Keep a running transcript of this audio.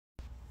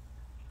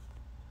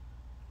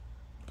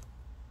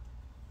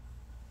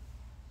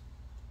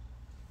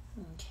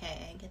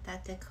Okay, get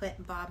that to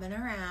quit bobbing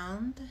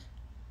around.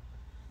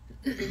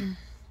 And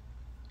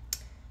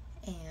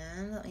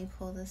let me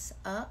pull this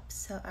up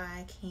so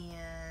I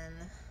can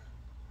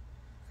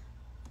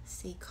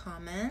see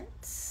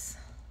comments.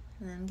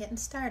 And I'm getting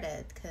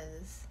started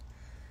because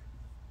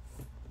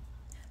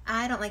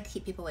I don't like to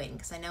keep people waiting,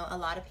 because I know a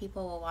lot of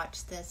people will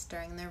watch this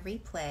during their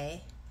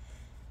replay.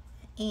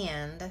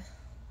 And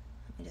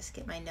let me just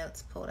get my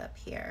notes pulled up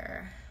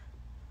here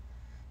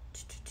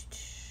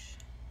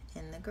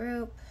in the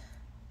group.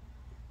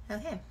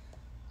 Okay.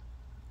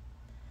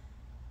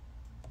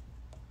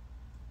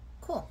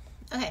 Cool.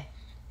 Okay.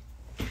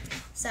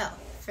 So,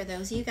 for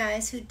those of you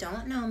guys who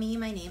don't know me,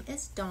 my name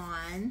is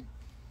Dawn.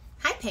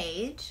 Hi,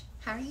 Paige.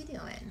 How are you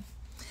doing?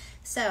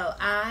 So,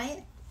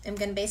 I am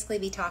going to basically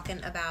be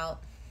talking about,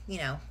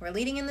 we're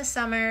leading in the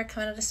summer,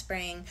 coming out of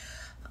spring.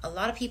 A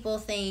lot of people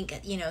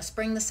think,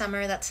 spring, the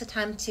summer, that's the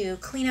time to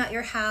clean out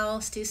your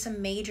house, do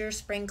some major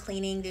spring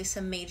cleaning, do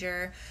some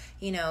major,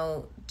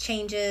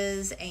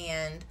 changes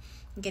and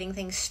getting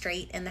things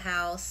straight in the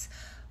house.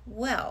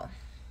 Well,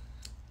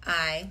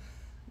 I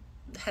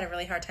had a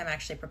really hard time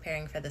actually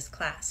preparing for this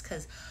class,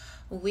 because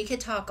we could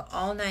talk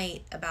all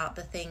night about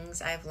the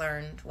things I've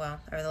learned, over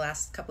the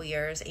last couple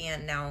years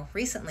and now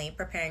recently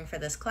preparing for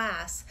this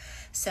class.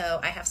 So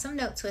I have some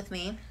notes with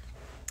me.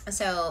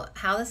 So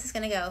how this is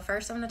going to go,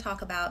 first I'm going to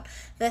talk about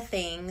the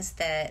things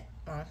that,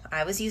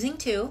 I was using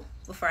too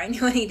before I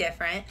knew any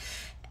different,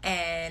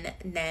 and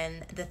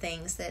then the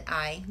things that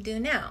I do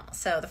now.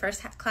 So the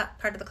first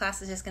part of the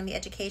class is just going to be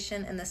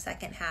education, and the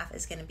second half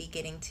is going to be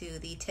getting to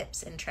the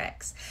tips and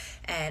tricks.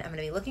 And I'm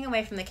going to be looking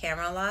away from the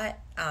camera a lot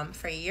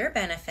for your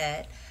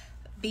benefit,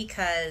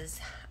 because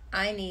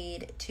I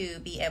need to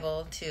be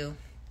able to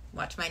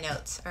watch my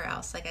notes, or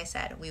else, like I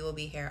said, we will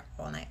be here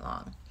all night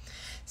long.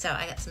 So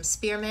I got some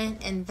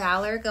Spearmint and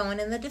Valor going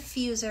in the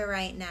diffuser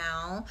right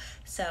now.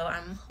 So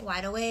I'm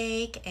wide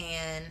awake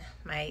and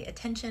my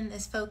attention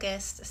is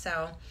focused.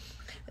 So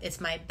it's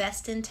my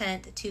best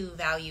intent to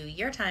value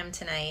your time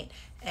tonight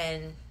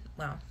and,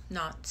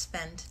 not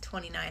spend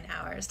 29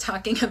 hours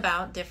talking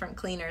about different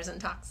cleaners and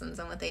toxins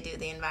and what they do to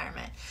the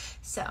environment.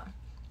 So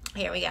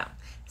here we go.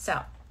 So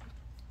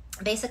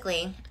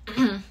basically,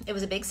 it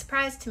was a big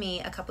surprise to me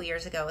a couple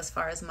years ago as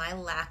far as my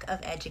lack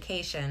of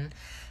education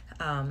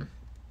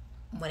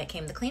when it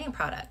came to cleaning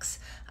products.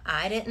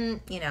 I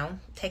didn't,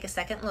 take a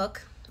second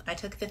look. I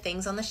took the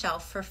things on the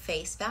shelf for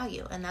face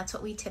value, and that's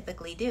what we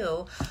typically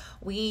do.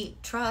 We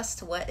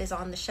trust what is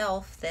on the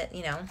shelf that,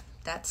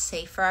 that's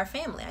safe for our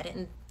family. I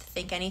didn't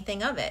think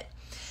anything of it.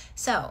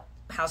 So,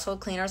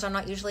 household cleaners are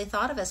not usually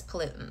thought of as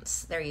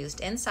pollutants. They're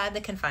used inside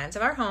the confines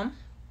of our home,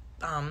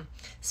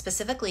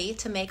 specifically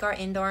to make our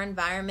indoor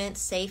environment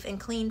safe and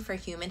clean for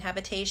human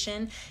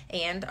habitation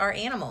and our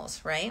animals,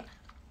 right?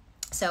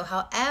 So,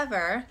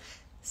 however,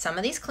 some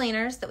of these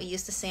cleaners that we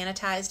use to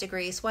sanitize,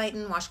 degrease,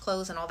 whiten, wash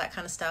clothes, and all that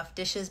kind of stuff,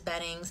 dishes,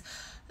 beddings,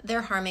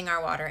 they're harming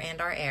our water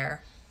and our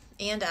air,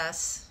 and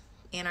us,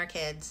 and our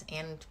kids,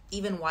 and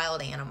even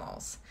wild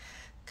animals.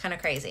 Kind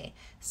of crazy.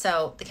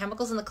 So the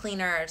chemicals in the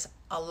cleaners,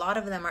 a lot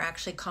of them are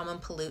actually common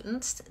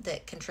pollutants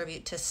that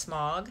contribute to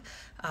smog,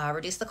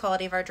 reduce the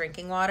quality of our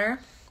drinking water,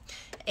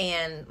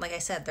 and like I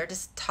said, they're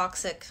just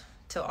toxic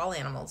to all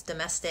animals,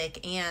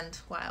 domestic and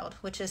wild,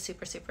 which is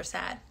super, super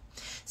sad.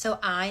 So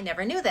I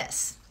never knew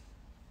this.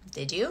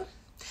 Did you?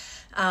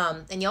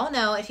 And y'all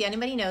know, if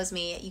anybody knows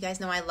me, you guys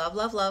know I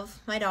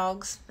love my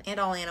dogs and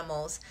all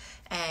animals,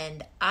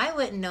 and I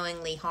wouldn't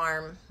knowingly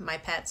harm my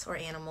pets or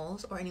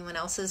animals or anyone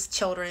else's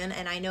children,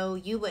 and I know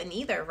you wouldn't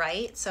either,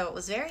 right? So it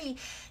was very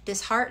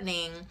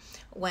disheartening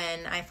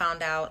when I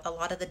found out a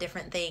lot of the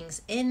different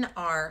things in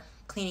our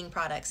cleaning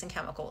products and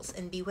chemicals.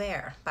 And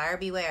beware, buyer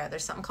beware.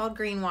 There's something called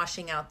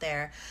greenwashing out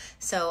there.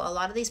 So a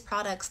lot of these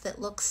products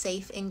that look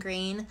safe and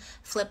green,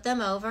 flip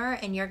them over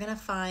and you're going to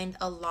find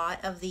a lot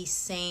of these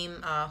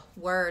same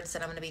words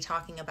that I'm going to be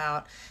talking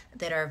about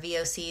that are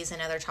VOCs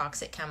and other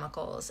toxic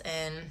chemicals.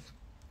 And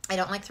I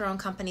don't like throwing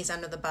companies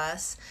under the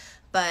bus,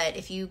 but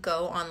if you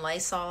go on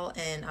Lysol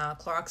and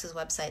Clorox's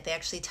website, they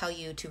actually tell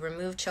you to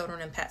remove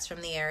children and pets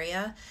from the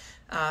area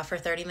for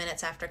 30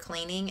 minutes after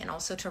cleaning, and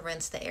also to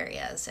rinse the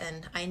areas.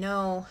 And I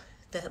know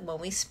that when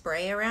we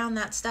spray around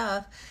that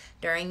stuff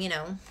during,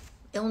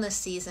 illness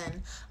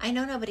season, I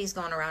know nobody's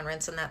going around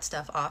rinsing that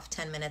stuff off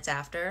 10 minutes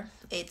after.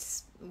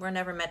 We're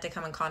never meant to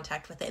come in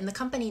contact with it. And the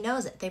company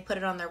knows it. They put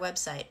it on their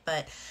website,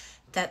 but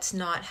that's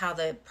not how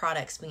the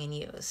product's being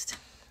used.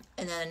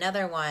 And then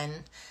another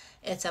one,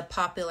 it's a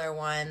popular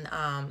one,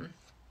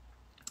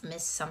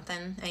 Miss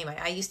something. Anyway,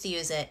 I used to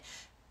use it.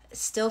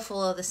 Still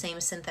full of the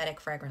same synthetic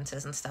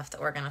fragrances and stuff that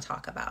we're going to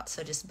talk about.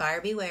 So just buyer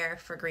beware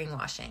for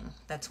greenwashing.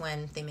 That's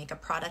when they make a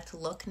product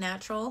look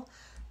natural,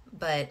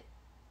 but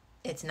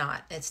it's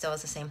not. It still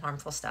has the same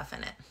harmful stuff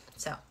in it.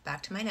 So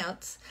back to my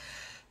notes.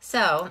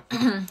 So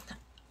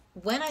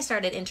when I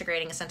started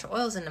integrating essential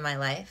oils into my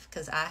life,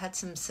 because I had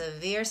some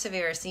severe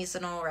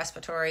seasonal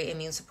respiratory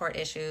immune support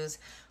issues,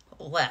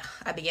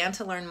 I began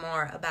to learn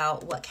more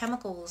about what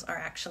chemicals are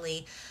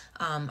actually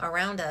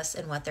around us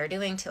and what they're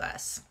doing to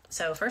us.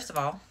 So first of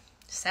all,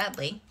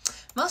 sadly,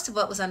 most of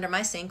what was under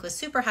my sink was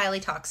super highly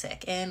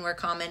toxic and were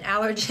common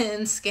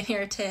allergens, skin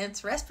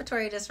irritants,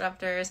 respiratory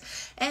disruptors,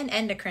 and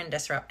endocrine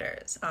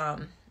disruptors.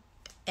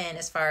 And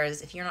as far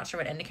as if you're not sure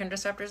what endocrine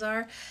disruptors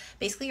are,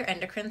 basically your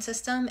endocrine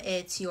system,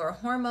 it's your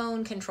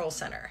hormone control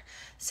center.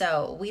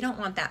 So we don't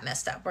want that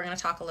messed up. We're going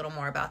to talk a little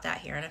more about that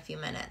here in a few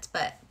minutes.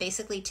 But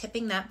basically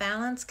tipping that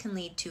balance can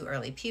lead to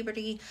early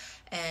puberty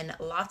and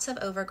lots of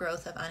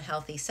overgrowth of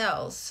unhealthy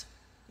cells.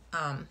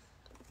 Can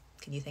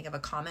you think of a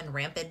common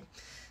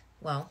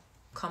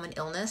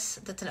illness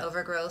that's an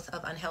overgrowth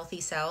of unhealthy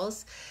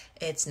cells?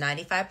 It's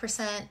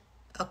 95%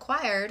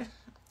 acquired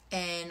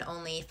and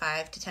only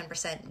 5 to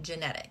 10%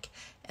 genetic.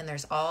 And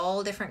there's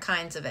all different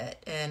kinds of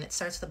it. And it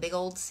starts with a big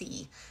old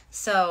C.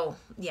 So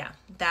yeah,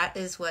 that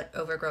is what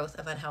overgrowth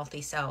of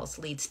unhealthy cells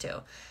leads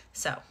to.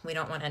 So we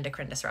don't want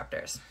endocrine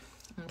disruptors.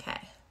 Okay.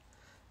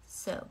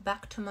 So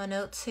back to my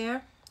notes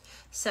here.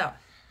 So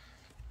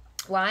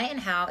why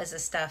and how is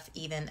this stuff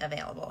even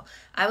available?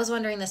 I was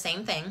wondering the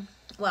same thing.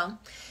 Well,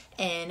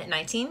 in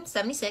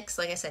 1976,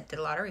 like I said, did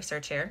a lot of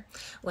research here,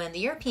 when the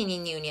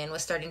European Union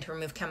was starting to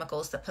remove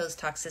chemicals that pose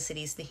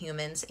toxicities to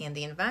humans and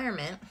the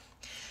environment,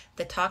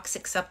 the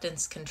Toxic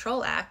Substance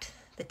Control Act,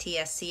 the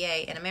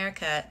TSCA in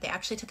America, they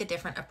actually took a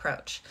different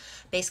approach,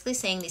 basically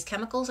saying these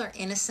chemicals are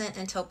innocent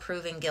until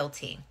proven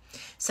guilty.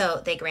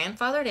 So they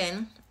grandfathered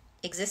in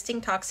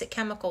existing toxic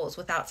chemicals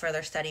without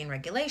further study and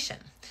regulation.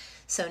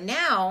 So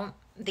now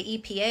the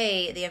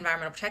EPA, the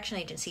Environmental Protection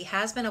Agency,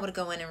 has been able to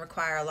go in and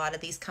require a lot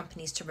of these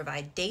companies to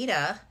provide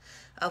data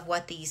of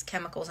what these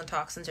chemicals and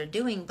toxins are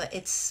doing, but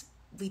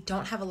we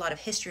don't have a lot of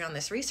history on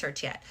this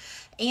research yet.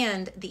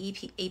 And the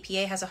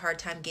EPA has a hard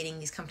time getting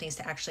these companies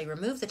to actually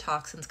remove the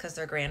toxins because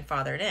they're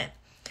grandfathered in.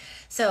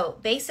 So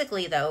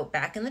basically though,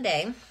 back in the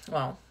day,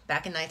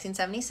 back in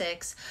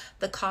 1976,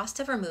 the cost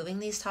of removing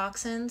these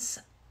toxins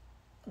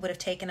would have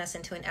taken us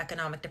into an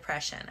economic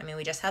depression. I mean,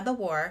 we just had the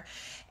war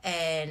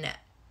and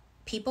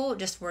people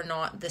just were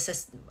not,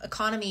 this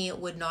economy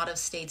would not have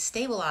stayed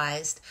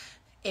stabilized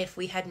if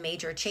we had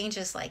major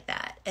changes like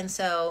that. And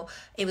so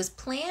it was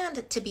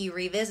planned to be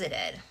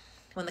revisited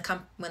when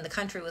the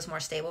country was more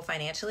stable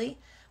financially.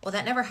 Well,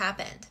 that never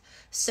happened.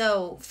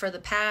 So for the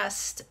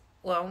past,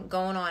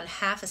 going on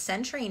half a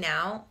century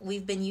now,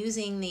 we've been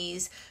using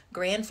these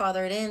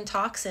grandfathered in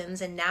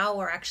toxins, and now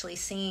we're actually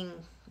seeing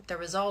the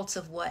results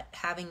of what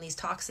having these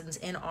toxins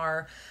in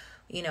our,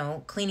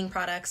 cleaning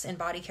products and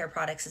body care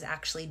products is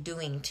actually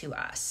doing to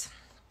us.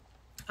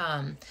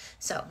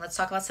 So let's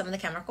talk about some of the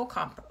chemical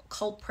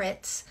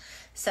culprits.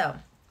 So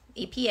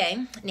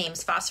EPA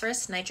names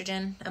phosphorus,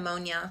 nitrogen,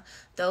 ammonia.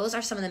 Those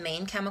are some of the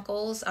main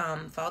chemicals,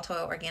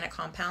 volatile organic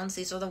compounds.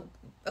 These are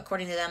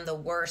according to them, the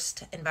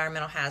worst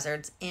environmental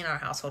hazards in our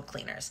household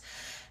cleaners.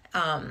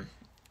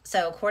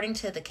 So according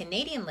to the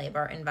Canadian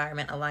Labour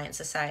Environment Alliance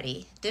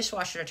Society,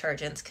 dishwasher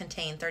detergents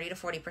contain 30 to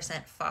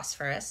 40%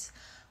 phosphorus.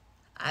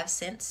 I've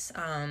since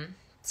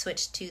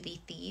switched to the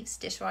Thieves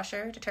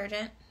dishwasher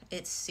detergent.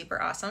 It's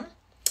super awesome.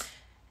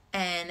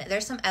 And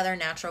there's some other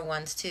natural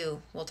ones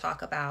too we'll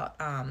talk about.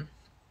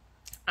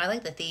 I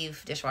like the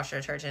Thieves dishwasher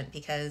detergent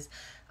because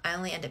I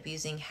only end up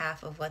using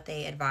half of what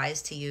they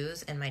advise to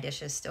use, and my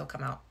dishes still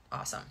come out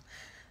awesome.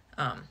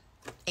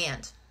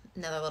 And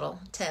another little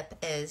tip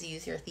is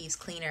use your Thieves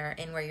cleaner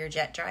in where your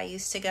jet dry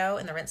used to go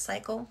in the rinse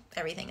cycle.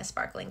 Everything is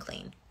sparkling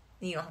clean.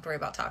 You don't have to worry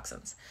about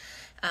toxins.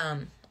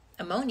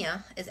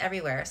 Ammonia is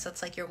everywhere, so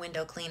it's like your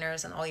window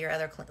cleaners and all your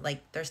other,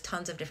 there's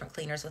tons of different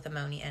cleaners with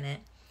ammonia in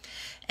it.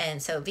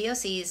 And so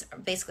VOCs,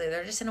 basically,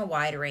 they're just in a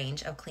wide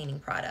range of cleaning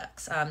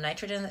products.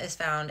 Nitrogen is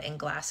found in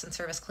glass and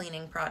surface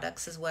cleaning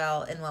products as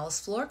well as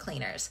floor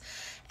cleaners.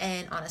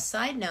 And on a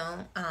side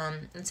note,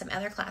 in some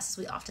other classes,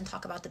 we often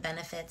talk about the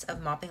benefits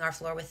of mopping our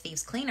floor with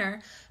Thieves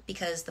cleaner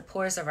because the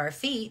pores of our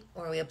feet,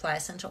 where we apply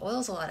essential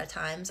oils a lot of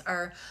times,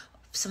 are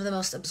some of the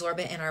most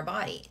absorbent in our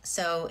body.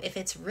 So if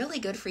it's really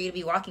good for you to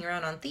be walking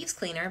around on Thieves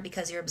cleaner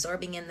because you're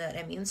absorbing in the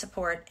immune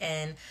support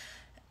and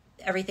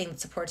everything that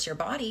supports your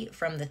body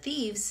from the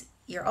Thieves,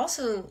 you're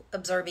also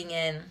absorbing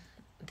in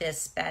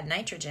this bad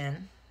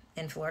nitrogen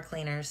in floor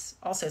cleaners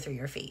also through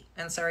your feet.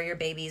 And so are your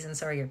babies and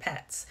so are your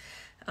pets.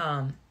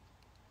 I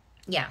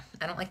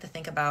don't like to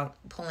think about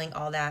pulling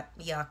all that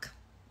yuck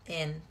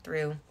in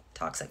through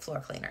toxic floor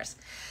cleaners.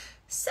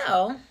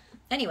 So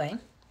anyway,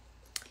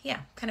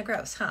 kind of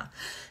gross, huh?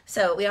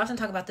 So we often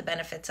talk about the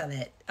benefits of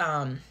it.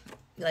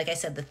 Like I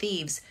said, the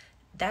Thieves,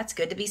 that's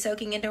good to be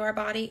soaking into our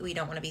body. We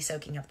don't want to be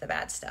soaking up the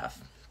bad stuff.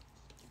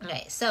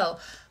 Okay, so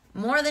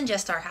more than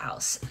just our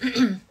house.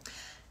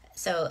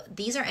 So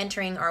these are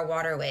entering our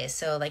waterways.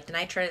 So like the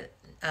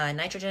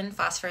nitrogen,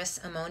 phosphorus,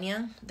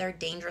 ammonia, they're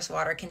dangerous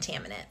water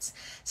contaminants.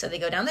 So they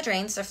go down the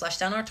drains, they're flushed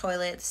down our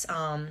toilets.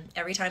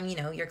 Every time,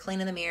 you're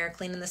cleaning the mirror,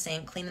 cleaning the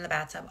sink, cleaning the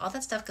bathtub, all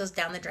that stuff goes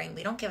down the drain.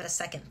 We don't give it a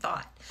second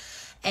thought.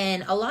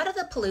 And a lot of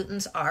the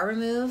pollutants are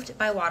removed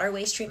by water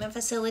waste treatment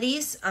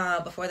facilities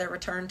before they're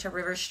returned to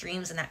rivers,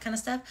 streams, and that kind of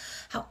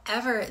stuff.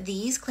 However,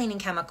 these cleaning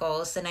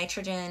chemicals, the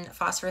nitrogen,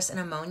 phosphorus, and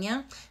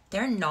ammonia,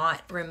 they're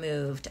not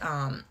removed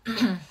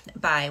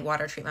by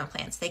water treatment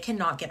plants. They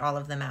cannot get all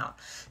of them out.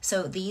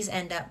 So these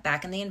end up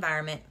back in the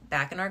environment,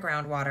 back in our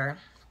groundwater,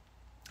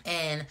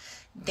 and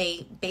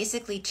they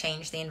basically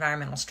change the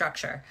environmental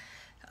structure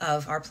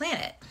of our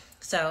planet.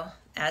 So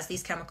as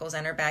these chemicals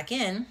enter back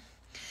in,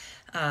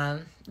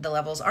 the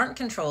levels aren't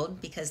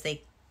controlled because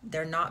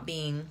they're not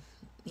being,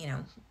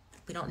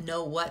 we don't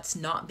know what's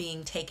not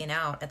being taken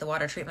out at the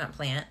water treatment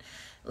plant,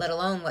 let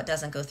alone what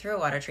doesn't go through a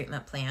water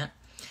treatment plant.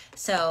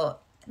 So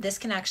this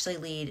can actually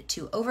lead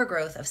to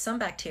overgrowth of some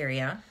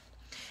bacteria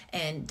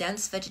and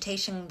dense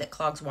vegetation that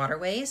clogs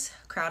waterways,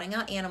 crowding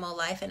out animal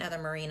life and other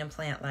marine and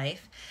plant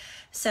life.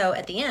 So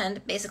at the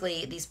end,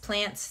 basically these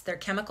plants, their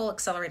chemical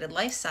accelerated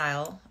life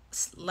cycle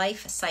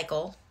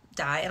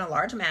die in a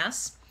large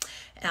mass.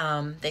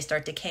 They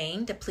start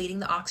decaying, depleting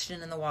the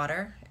oxygen in the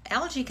water.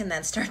 Algae can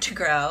then start to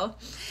grow.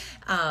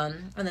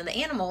 And then the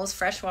animals,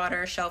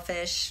 freshwater,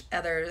 shellfish,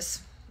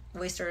 others,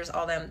 oysters,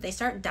 all them, they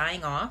start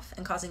dying off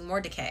and causing more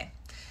decay.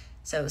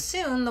 So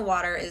soon the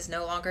water is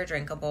no longer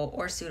drinkable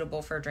or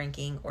suitable for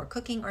drinking or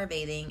cooking or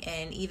bathing.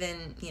 And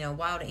even,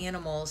 wild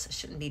animals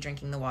shouldn't be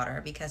drinking the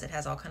water because it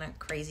has all kind of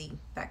crazy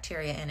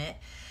bacteria in it.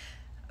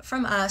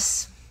 From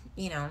us,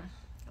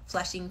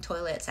 flushing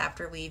toilets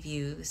after we've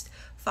used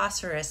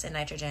phosphorus and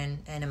nitrogen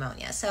and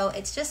ammonia. So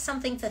it's just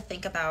something to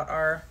think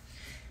about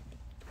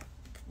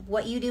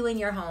what you do in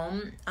your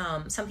home.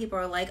 Some people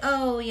are like,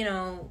 oh,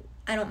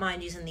 I don't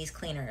mind using these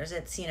cleaners.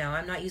 It's,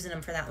 I'm not using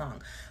them for that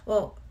long.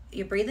 Well,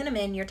 you're breathing them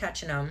in, you're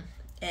touching them,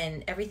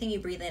 and everything you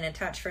breathe in and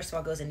touch, first of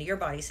all, goes into your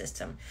body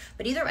system.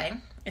 But either way,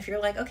 if you're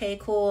like, okay,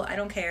 cool, I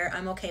don't care,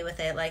 I'm okay with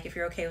it, like if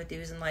you're okay with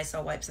using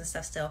Lysol wipes and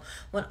stuff still,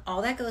 when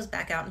all that goes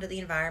back out into the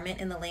environment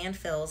and the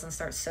landfills and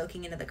starts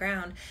soaking into the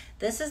ground,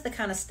 this is the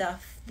kind of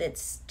stuff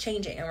that's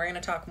changing. And we're going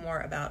to talk more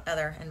about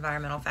other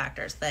environmental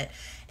factors. But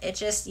it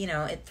just,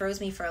 it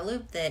throws me for a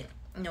loop that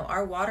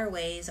our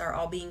waterways are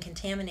all being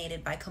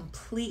contaminated by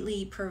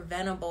completely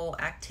preventable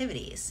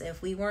activities.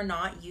 If we were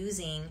not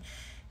using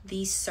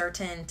these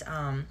certain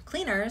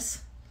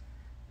cleaners,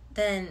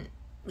 then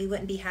we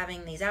wouldn't be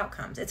having these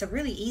outcomes. It's a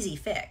really easy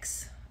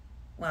fix.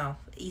 Well,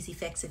 easy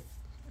fix if,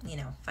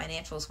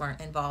 financials weren't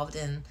involved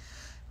in,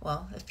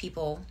 if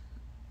people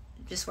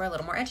just were a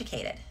little more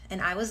educated.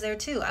 And I was there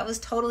too. I was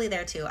totally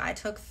there too. I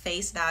took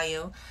face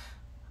value.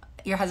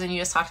 Your husband, you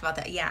just talked about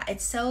that. Yeah,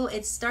 it's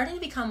starting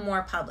to become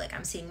more public.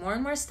 I'm seeing more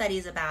and more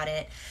studies about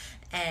it.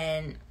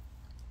 And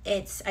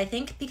I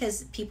think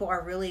because people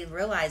are really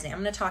realizing,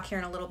 I'm going to talk here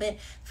in a little bit,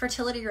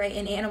 fertility rate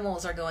in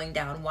animals are going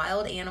down.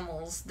 Wild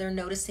animals, they're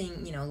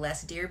noticing,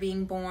 less deer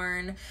being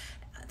born.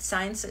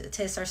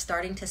 Scientists are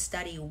starting to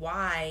study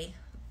why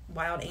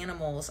wild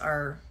animals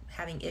are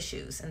having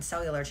issues and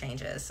cellular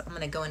changes. I'm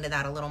going to go into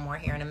that a little more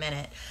here in a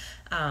minute.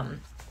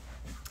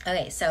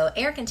 Okay, so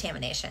air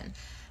contamination.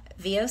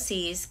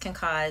 VOCs can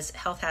cause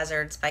health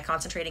hazards by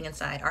concentrating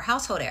inside our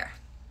household air.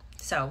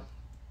 So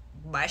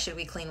why should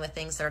we clean with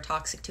things that are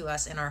toxic to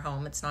us in our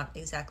home? It's not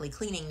exactly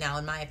cleaning now,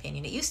 in my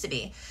opinion. It used to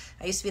be.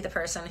 I used to be the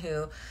person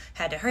who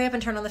had to hurry up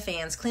and turn on the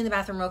fans, clean the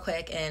bathroom real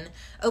quick, and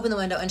open the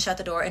window and shut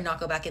the door and not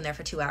go back in there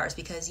for 2 hours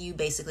because you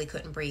basically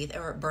couldn't breathe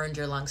or it burned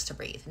your lungs to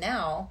breathe.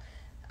 Now,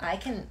 I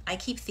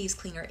keep Thieves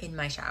Cleaner in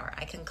my shower.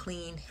 I can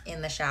clean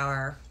in the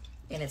shower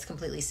and it's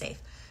completely safe.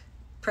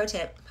 Pro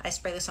tip, I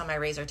spray this on my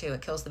razor too.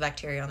 It kills the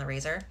bacteria on the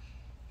razor.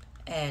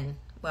 And,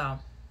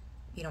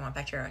 you don't want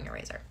bacteria on your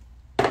razor.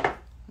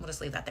 We'll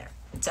just leave that there.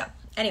 So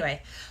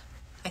anyway,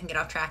 I can get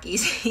off track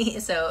easy.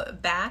 So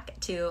back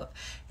to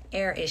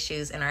air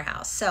issues in our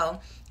house. So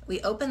we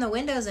open the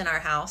windows in our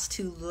house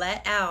to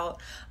let out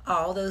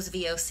all those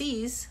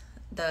VOCs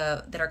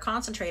that are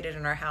concentrated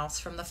in our house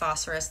from the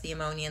phosphorus, the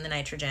ammonia, and the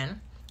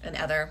nitrogen, and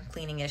other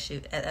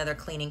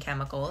cleaning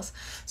chemicals.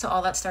 So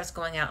all that starts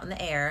going out in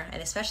the air,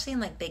 and especially in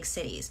like big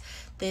cities,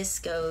 this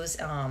goes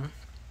and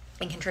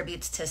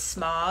contributes to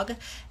smog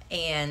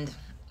and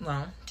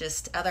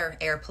just other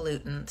air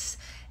pollutants.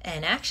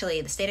 And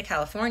actually, the state of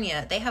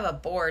California, they have a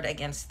board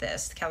against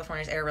this,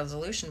 California's Air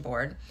Resolution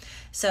Board.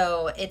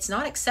 So it's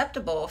not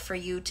acceptable for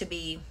you to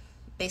be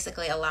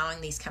basically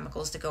allowing these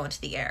chemicals to go into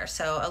the air.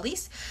 So at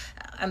least,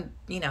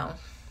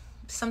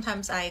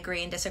 sometimes I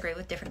agree and disagree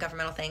with different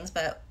governmental things,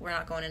 but we're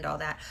not going into all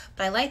that.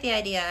 But I like the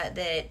idea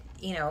that,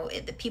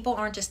 the people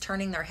aren't just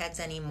turning their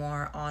heads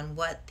anymore on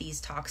what these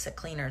toxic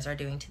cleaners are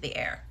doing to the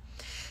air.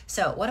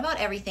 So what about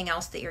everything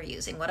else that you're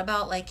using? What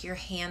about like your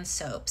hand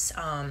soaps,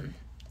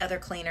 other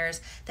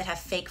cleaners that have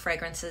fake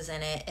fragrances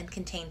in it and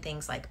contain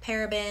things like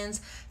parabens,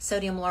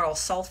 sodium lauryl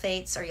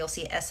sulfates, or you'll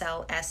see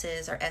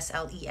SLSs or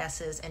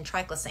SLESs, and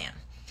triclosan.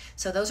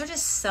 So those are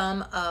just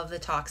some of the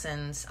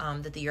toxins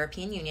that the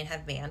European Union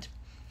have banned.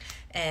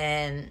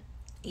 And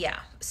yeah,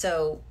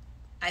 so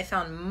I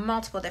found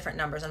multiple different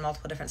numbers and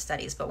multiple different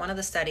studies, but one of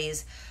the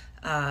studies,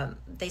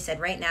 they said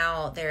right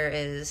now there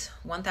is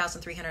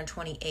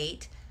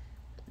 1,328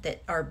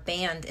 that are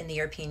banned in the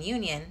European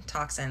Union,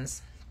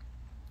 toxins,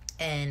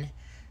 and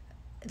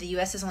the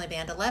U.S. has only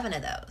banned 11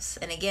 of those.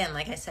 And again,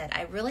 like I said,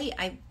 I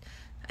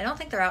don't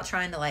think they're out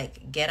trying to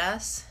like get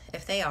us.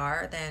 If they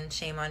are, then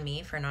shame on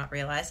me for not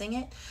realizing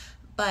it.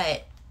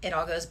 But it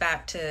all goes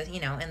back to,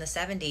 in the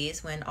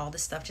 70s when all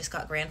this stuff just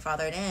got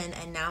grandfathered in,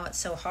 and now it's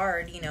so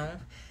hard,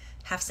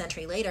 half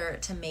century later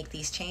to make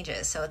these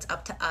changes. So it's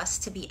up to us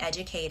to be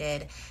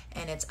educated,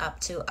 and it's up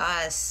to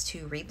us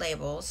to read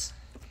labels.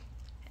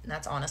 And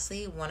that's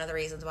honestly one of the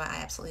reasons why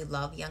I absolutely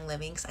love Young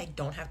Living, because I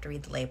don't have to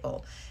read the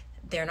label.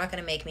 They're not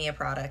going to make me a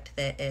product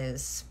that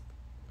has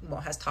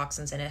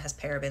toxins in it, has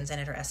parabens in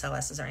it, or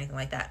SLSs or anything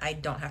like that. I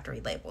don't have to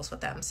read labels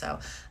with them. So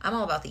I'm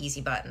all about the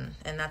easy button,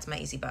 and that's my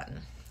easy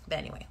button. But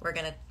anyway, we're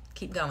going to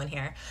keep going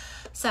here.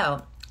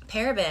 So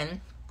paraben,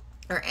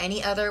 or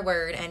any other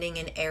word ending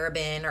in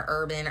araben or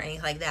urban or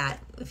anything like that,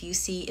 if you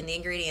see in the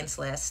ingredients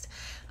list,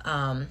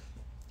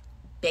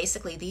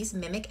 basically these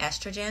mimic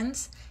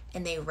estrogens,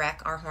 and they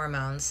wreck our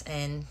hormones,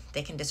 and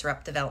they can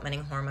disrupt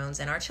developmental hormones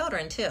in our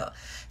children too.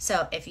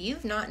 So if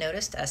you've not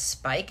noticed a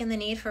spike in the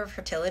need for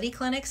fertility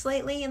clinics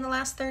lately in the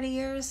last 30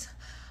 years,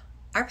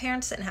 our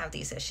parents didn't have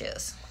these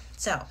issues.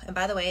 So, and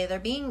by the way,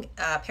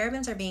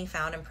 parabens are being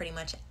found in pretty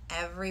much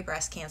every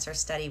breast cancer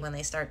study when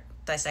they start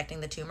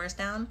dissecting the tumors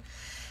down.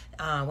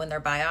 When they're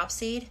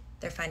biopsied,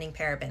 they're finding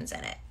parabens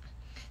in it.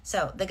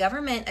 So the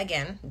government,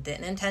 again,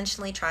 didn't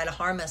intentionally try to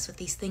harm us with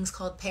these things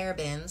called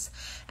parabens.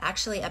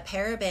 Actually, a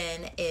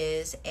paraben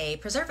is a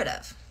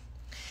preservative.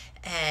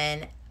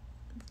 And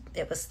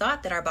it was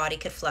thought that our body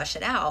could flush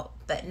it out.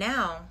 But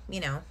now,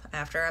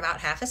 after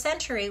about half a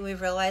century,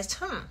 we've realized,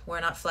 we're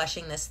not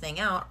flushing this thing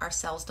out. Our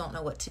cells don't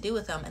know what to do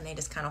with them, and they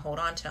just kind of hold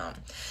on to them.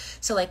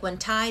 So like when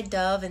Tide,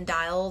 Dove, and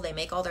Dial, they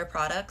make all their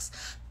products,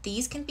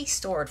 these can be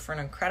stored for an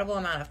incredible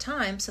amount of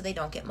time so they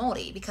don't get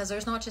moldy, because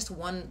there's not just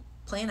one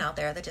plant out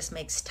there that just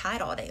makes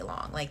Tide all day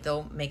long. Like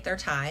they'll make their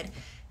Tide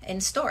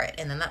and store it,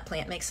 and then that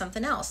plant makes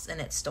something else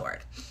and it's stored.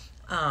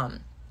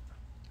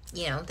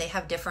 They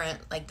have different,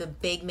 like the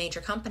big major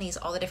companies,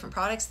 all the different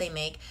products they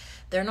make,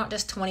 they're not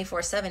just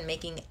 24/7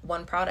 making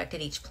one product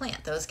at each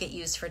plant. Those get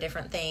used for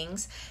different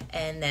things,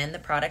 and then the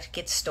product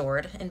gets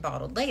stored and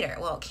bottled later.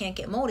 Well, it can't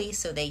get moldy,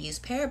 so they use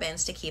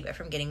parabens to keep it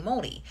from getting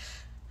moldy.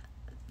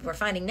 We're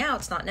finding now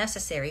it's not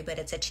necessary, but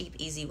it's a cheap,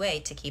 easy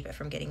way to keep it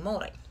from getting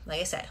moldy.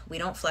 Like I said, we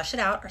don't flush it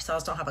out. Our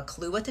cells don't have a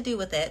clue what to do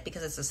with it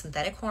because it's a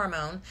synthetic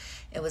hormone.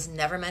 It was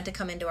never meant to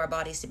come into our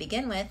bodies to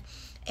begin with,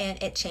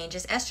 and it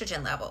changes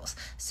estrogen levels.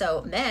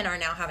 So men are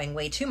now having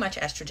way too much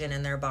estrogen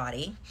in their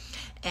body,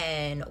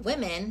 and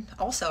women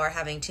also are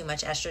having too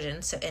much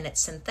estrogen, and it's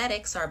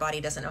synthetic, so our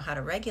body doesn't know how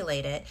to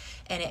regulate it,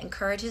 and it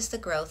encourages the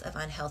growth of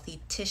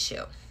unhealthy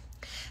tissue.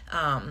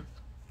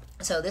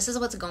 So this is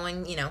what's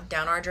going,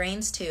 down our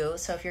drains too.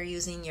 So if you're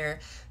using your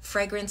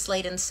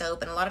fragrance-laden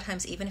soap, and a lot of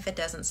times even if it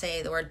doesn't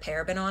say the word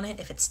paraben on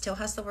it, if it still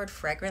has the word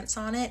fragrance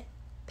on it,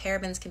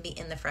 parabens can be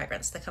in the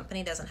fragrance. The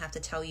company doesn't have to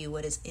tell you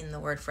what is in the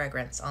word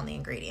fragrance on the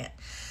ingredient.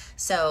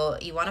 So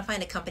you want to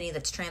find a company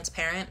that's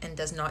transparent and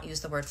does not use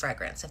the word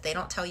fragrance. If they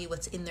don't tell you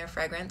what's in their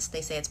fragrance,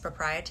 they say it's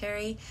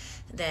proprietary,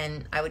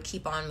 then I would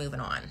keep on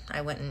moving on.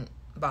 I wouldn't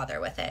bother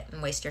with it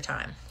and waste your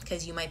time,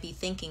 because you might be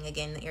thinking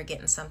again that you're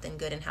getting something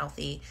good and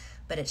healthy,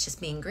 but it's just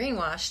being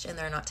greenwashed and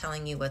they're not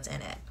telling you what's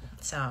in it.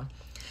 So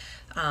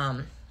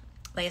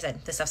like I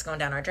said, this stuff's going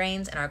down our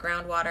drains and our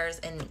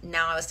groundwaters. And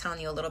now I was telling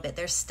you a little bit,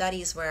 there's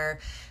studies where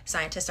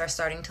scientists are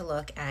starting to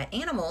look at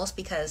animals,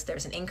 because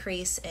there's an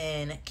increase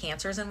in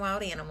cancers in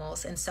wild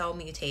animals and cell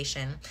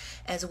mutation,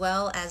 as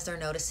well as they're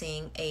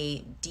noticing a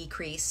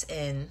decrease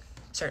in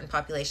certain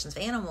populations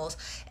of animals,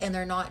 and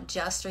they're not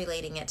just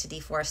relating it to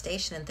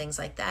deforestation and things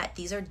like that.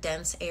 These are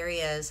dense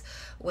areas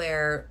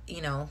where,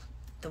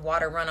 the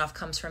water runoff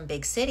comes from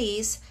big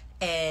cities,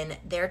 and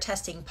they're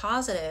testing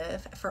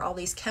positive for all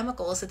these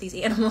chemicals that these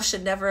animals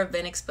should never have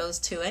been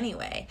exposed to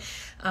anyway.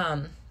 Like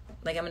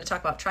I'm going to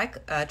talk about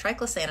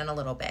triclosan in a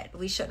little bit.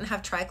 We shouldn't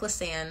have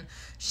triclosan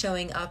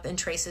showing up in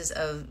traces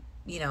of,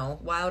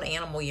 wild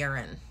animal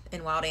urine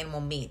and wild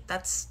animal meat.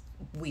 That's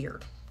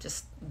weird.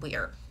 Just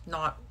weird.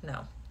 No.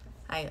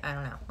 I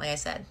don't know. Like I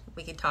said,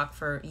 we could talk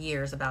for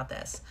years about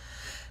this.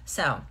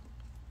 So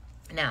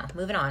now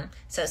moving on.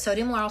 So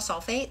sodium lauryl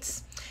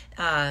sulfates,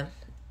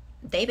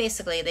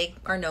 they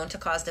are known to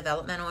cause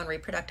developmental and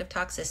reproductive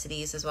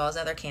toxicities, as well as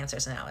other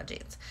cancers and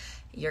allergens.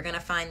 You're going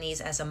to find these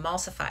as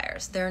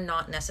emulsifiers. They're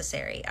not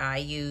necessary. I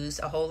use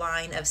a whole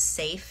line of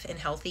safe and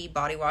healthy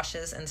body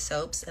washes and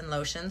soaps and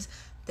lotions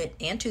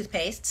and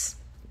toothpastes.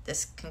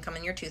 This can come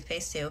in your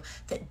toothpaste too,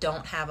 that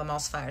don't have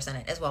emulsifiers in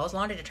it, as well as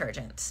laundry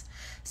detergents.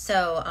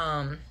 So,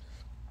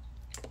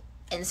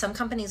 and some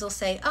companies will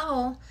say,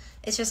 oh,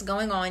 it's just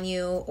going on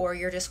you, or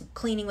you're just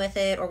cleaning with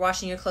it or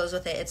washing your clothes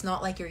with it. It's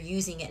not like you're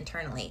using it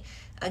internally.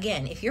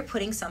 Again, if you're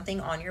putting something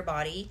on your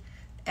body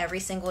every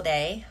single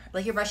day,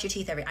 like you brush your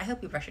teeth I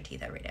hope you brush your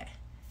teeth every day.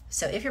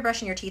 So if you're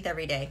brushing your teeth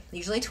every day,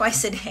 usually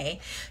twice a day,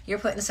 you're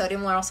putting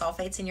sodium lauryl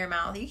sulfates in your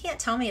mouth, you can't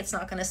tell me it's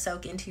not going to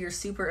soak into your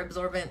super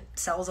absorbent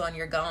cells on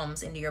your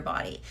gums into your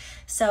body.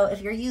 So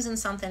if you're using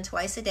something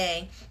twice a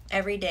day,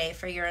 every day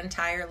for your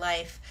entire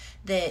life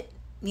that,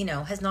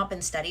 has not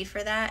been studied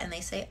for that, and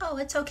they say, oh,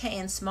 it's okay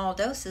in small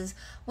doses.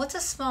 What's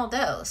a small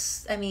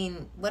dose? I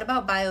mean, what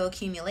about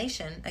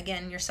bioaccumulation?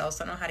 Again, your cells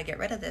don't know how to get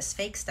rid of this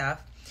fake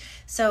stuff.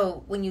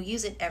 So when you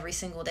use it every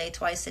single day,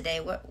 twice a day,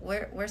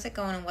 where's it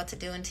going and what's it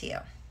doing to you?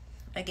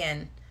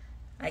 Again,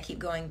 I keep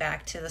going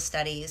back to the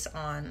studies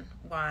on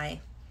why,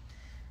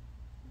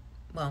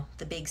 well,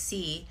 the big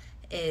C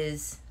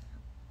is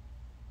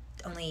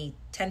only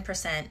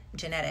 10%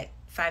 genetic,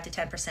 5 to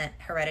 10%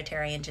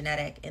 hereditary and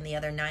genetic, and the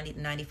other 90 to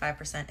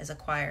 95% is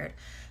acquired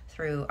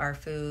through our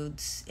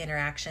foods,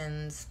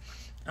 interactions,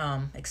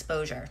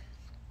 exposure.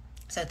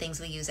 So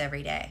things we use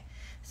every day.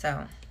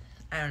 So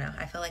I don't know.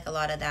 I feel like a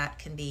lot of that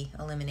can be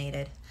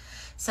eliminated.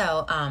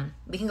 So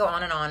we can go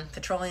on and on.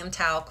 Petroleum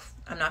talc.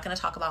 I'm not going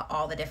to talk about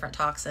all the different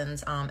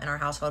toxins in our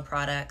household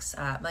products.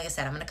 Like I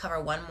said, I'm going to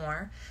cover one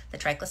more, the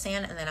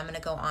triclosan, and then I'm going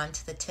to go on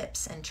to the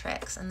tips and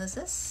tricks. And is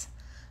this...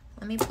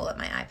 Let me pull up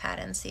my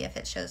iPad and see if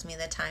it shows me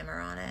the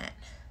timer on it.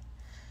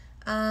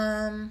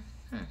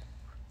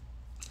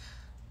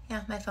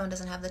 Yeah, my phone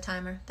doesn't have the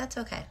timer. That's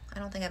okay. I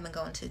don't think I've been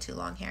going too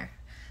long here.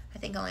 I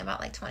think only about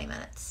like 20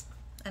 minutes.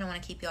 I don't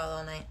want to keep you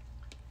all night.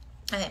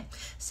 Okay,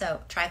 so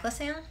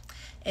triclosan,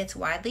 it's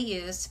widely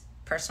used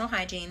personal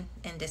hygiene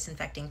and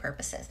disinfecting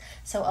purposes.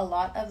 So a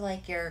lot of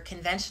like your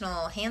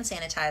conventional hand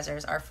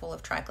sanitizers are full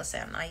of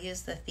triclosan. I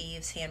use the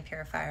Thieves hand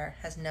purifier,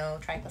 has no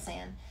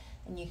triclosan,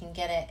 and you can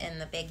get it in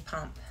the big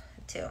pump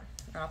too.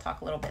 And I'll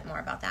talk a little bit more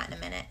about that in a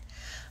minute.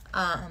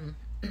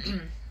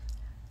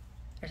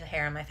 There's a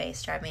hair on my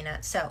face, drive me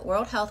nuts. So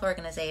World Health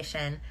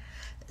Organization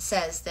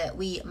says that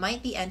we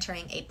might be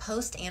entering a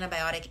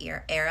post-antibiotic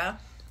era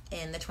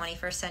in the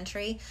 21st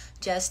century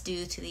just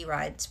due to the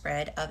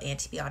widespread of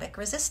antibiotic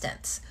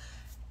resistance.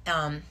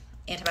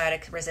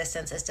 Antibiotic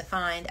resistance is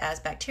defined as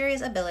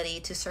bacteria's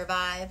ability to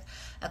survive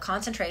a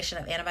concentration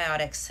of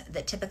antibiotics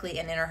that typically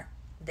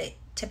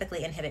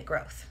inhibit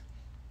growth.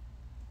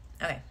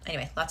 Okay,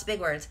 anyway, lots of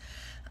big words.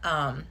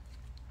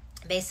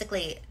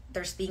 Basically,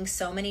 there's being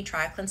so many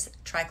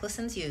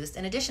triclosans used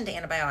in addition to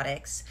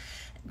antibiotics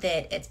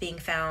that it's being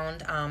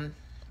found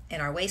in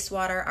our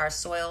wastewater, our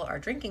soil, our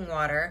drinking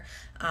water,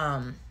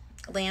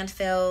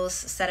 landfills,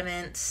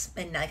 sediments,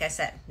 and like I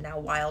said, now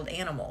wild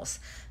animals.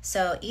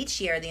 So each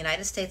year, the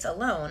United States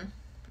alone,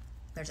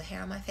 there's a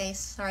hair on my face,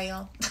 sorry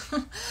y'all,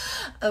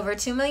 over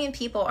 2 million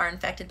people are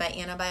infected by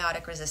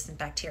antibiotic-resistant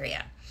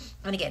bacteria.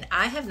 And again,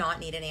 I have not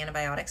needed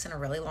antibiotics in a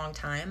really long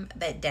time,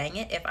 but dang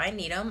it, if I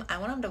need them, I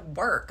want them to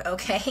work,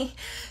 okay?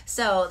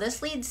 So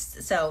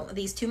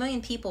these 2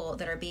 million people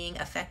that are being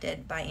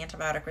affected by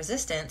antibiotic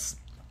resistance,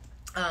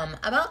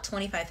 about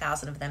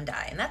 25,000 of them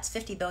die, and that's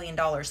 $50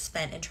 billion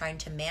spent in trying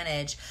to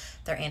manage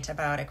their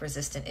antibiotic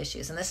resistant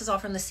issues. And this is all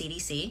from the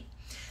CDC,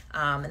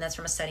 and that's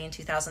from a study in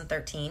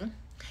 2013.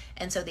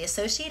 And so the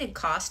associated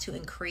cost to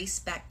increase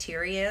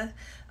bacteria,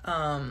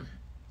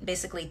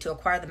 basically to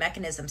acquire the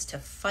mechanisms to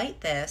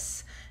fight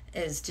this,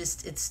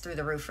 it's through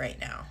the roof right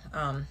now.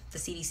 The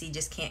CDC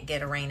just can't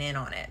get a rein in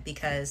on it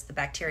because the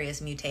bacteria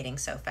is mutating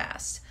so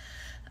fast.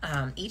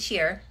 Each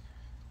year,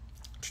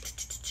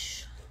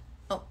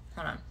 oh,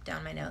 hold on,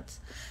 down my notes.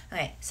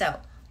 Okay, so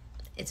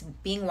it's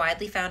being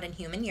widely found in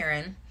human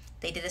urine.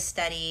 They did a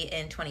study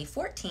in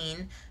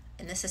 2014,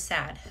 and this is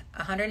sad.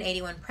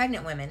 181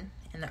 pregnant women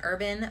in the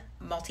urban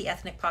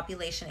multi-ethnic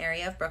population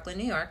area of Brooklyn,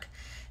 New York,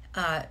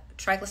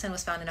 triclosan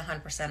was found in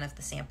 100% of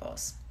the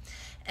samples.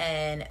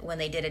 And when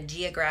they did a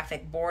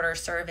geographic border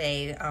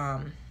survey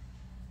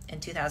in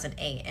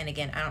 2008, and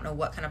again, I don't know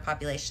what kind of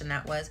population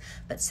that was,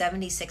 but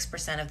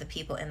 76% of the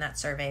people in that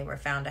survey were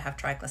found to have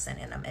triclosan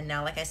in them. And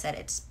now, like I said,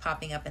 it's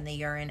popping up in the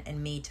urine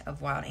and meat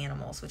of wild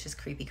animals, which is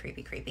creepy,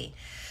 creepy, creepy.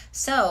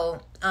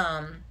 So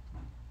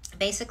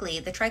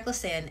basically, the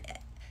triclosan,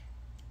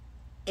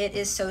 it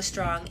is so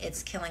strong,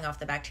 it's killing off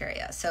the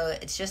bacteria. So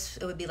it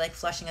would be like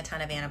flushing a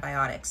ton of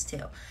antibiotics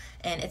too.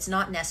 And it's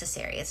not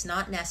necessary. It's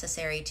not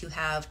necessary to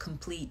have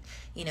complete,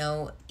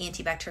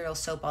 antibacterial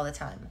soap all the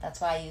time. That's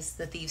why I use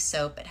the Thieves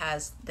soap. It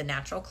has the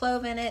natural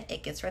clove in it.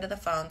 It gets rid of the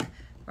funk.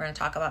 We're going to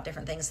talk about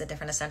different things that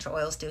different essential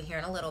oils do here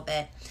in a little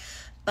bit.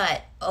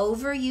 But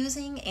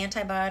overusing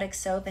antibiotic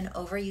soap and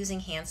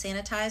overusing hand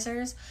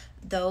sanitizers,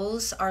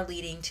 those are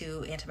leading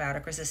to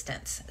antibiotic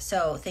resistance.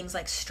 So things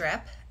like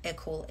strep, E.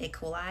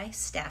 coli,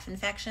 staph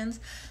infections,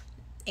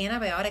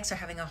 antibiotics are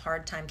having a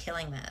hard time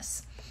killing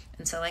this.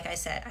 And so, like I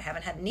said, I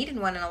haven't needed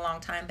one in a long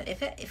time, but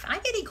if I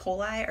get E.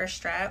 coli or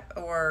strep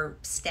or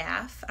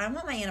staph, I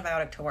want my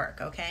antibiotic to work,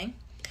 okay?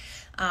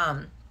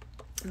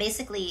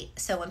 Basically,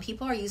 so when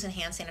people are using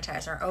hand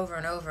sanitizer over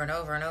and over and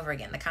over and over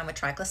again, the kind with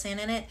triclosan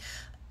in it,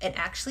 it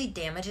actually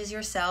damages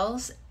your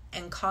cells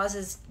and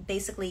causes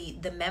basically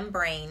the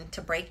membrane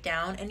to break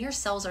down, and your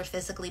cells are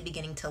physically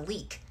beginning to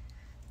leak.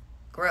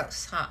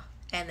 Gross, huh?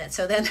 And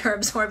so then they're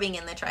absorbing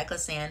in the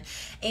triclosan,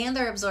 and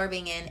they're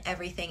absorbing in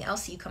everything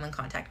else you come in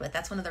contact with.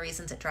 That's one of the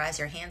reasons it dries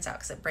your hands out,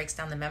 because it breaks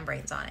down the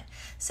membranes on it.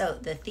 So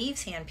the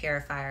Thieves hand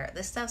purifier,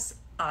 this stuff's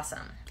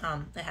awesome.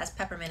 It has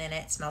peppermint in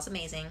it. It smells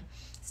amazing.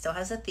 Still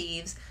has the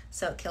Thieves,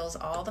 so it kills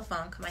all the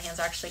funk. My hands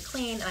are actually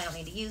clean, and I don't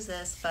need to use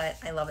this, but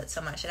I love it so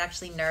much. It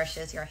actually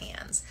nourishes your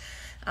hands.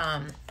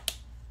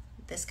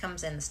 This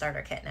comes in the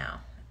starter kit now.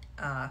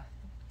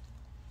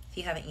 If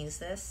you haven't used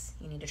this,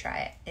 you need to try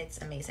it.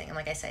 It's amazing. And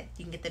like I said,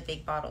 you can get the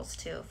big bottles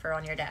too for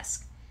on your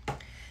desk.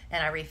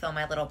 and I refill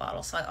my little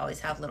bottle, so I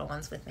always have little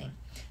ones with me.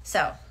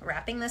 So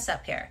wrapping this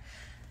up here,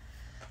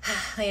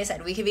 like I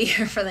said, we could be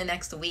here for the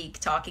next week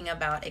talking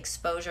about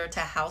exposure to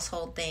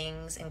household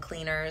things and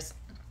cleaners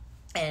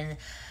and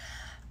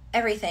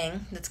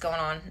everything that's going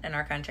on in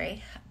our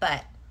country.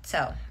 But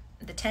so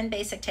the 10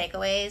 basic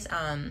takeaways,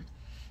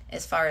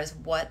 as far as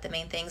what the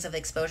main things of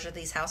exposure to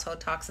these household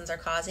toxins are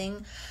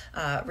causing: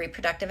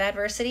 reproductive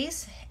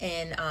adversities,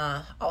 and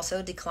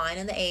also decline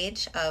in the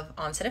age of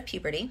onset of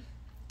puberty,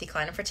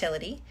 decline in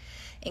fertility,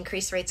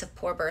 increased rates of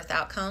poor birth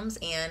outcomes,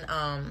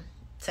 and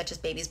such as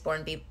babies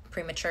born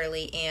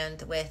prematurely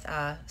and with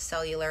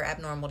cellular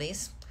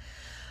abnormalities,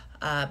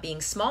 being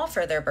small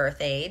for their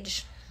birth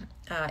age,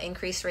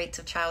 increased rates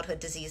of childhood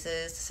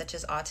diseases such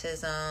as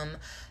autism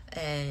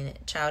and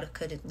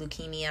childhood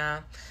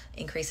leukemia,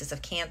 increases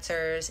of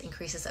cancers,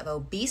 increases of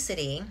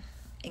obesity,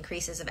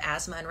 increases of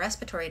asthma and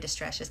respiratory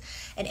distresses,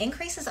 and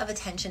increases of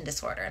attention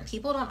disorder. And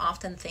people don't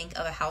often think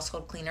of a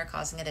household cleaner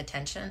causing an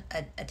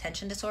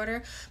attention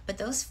disorder, but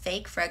those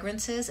fake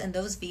fragrances and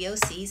those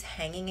VOCs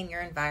hanging in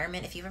your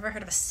environment, if you've ever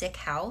heard of a sick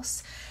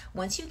house,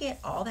 once you get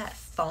all that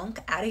funk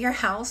out of your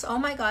house, oh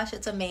my gosh,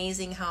 it's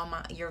amazing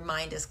how your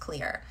mind is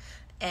clear.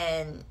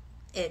 And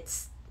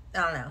it's,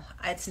 I don't know,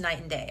 it's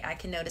night and day. I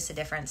can notice a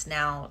difference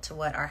now to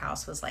what our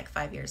house was like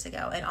 5 years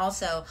ago. And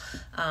also,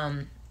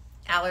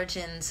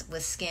 allergens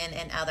with skin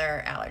and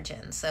other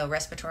allergens. So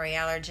respiratory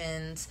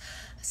allergens,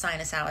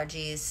 sinus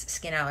allergies,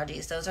 skin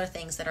allergies, those are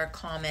things that are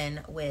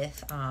common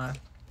with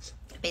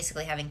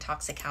basically having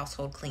toxic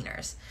household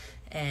cleaners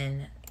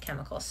and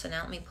chemicals. So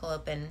now let me pull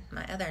open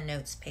my other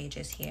notes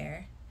pages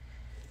here.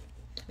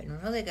 I've been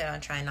really good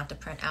on trying not to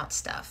print out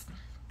stuff.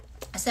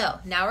 So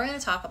now we're going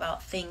to talk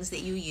about things that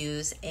you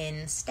use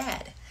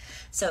instead.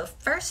 So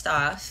first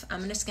off,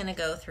 I'm just going to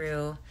go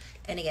through,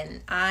 and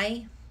again,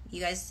 you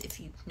guys, if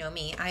you know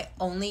me, I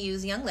only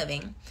use Young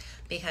Living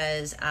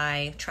because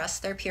I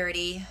trust their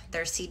purity,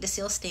 their seed to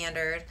seal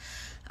standard.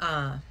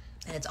 And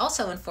it's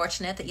also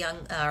unfortunate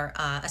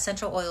that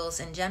essential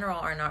oils in general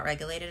are not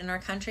regulated in our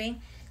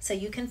country. So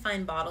you can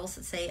find bottles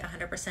that say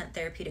 100%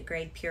 therapeutic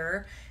grade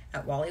pure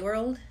at Wally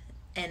World,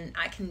 and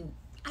I can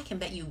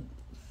bet you,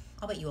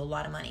 I'll bet you a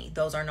lot of money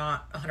those are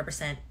not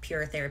 100%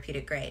 pure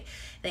therapeutic grade.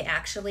 They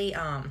actually,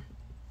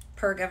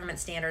 per government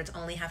standards,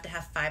 only have to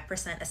have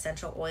 5%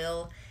 essential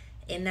oil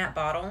in that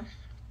bottle,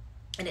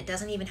 and it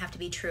doesn't even have to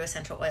be true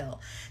essential oil.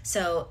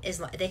 So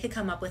they could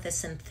come up with a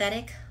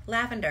synthetic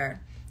lavender,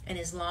 and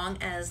as long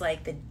as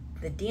like the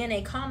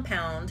DNA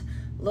compound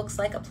looks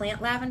like a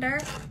plant lavender,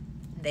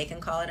 they can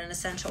call it an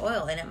essential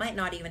oil, and it might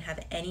not even have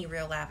any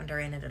real lavender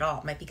in it at all.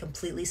 It might be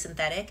completely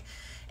synthetic,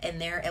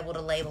 and they're able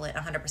to label it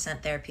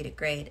 100% therapeutic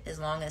grade as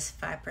long as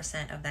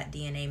 5% of that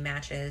DNA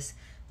matches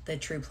the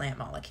true plant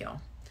molecule.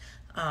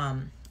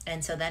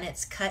 And so then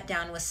it's cut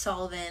down with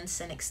solvents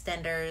and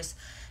extenders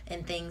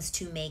and things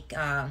to make,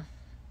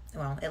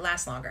 it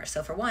lasts longer.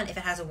 So for one, if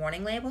it has a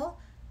warning label,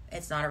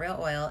 it's not a real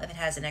oil. If it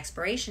has an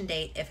expiration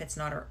date,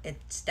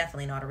 it's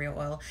definitely not a real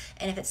oil.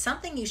 And if it's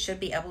something you should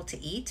be able to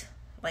eat,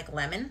 like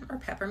lemon or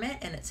peppermint,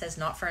 and it says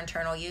not for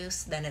internal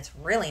use, then it's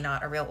really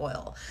not a real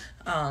oil.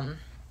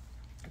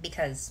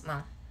 Because,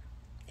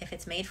 if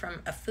it's made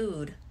from a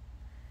food,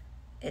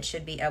 it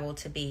should be able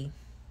to be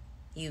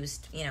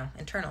used,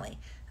 internally.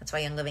 That's why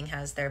Young Living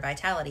has their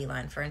Vitality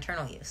line for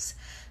internal use.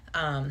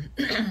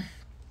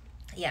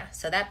 Yeah,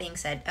 so that being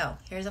said,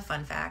 here's a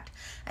fun fact.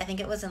 I think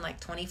it was in like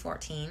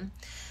 2014.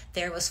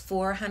 There was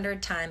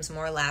 400 times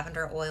more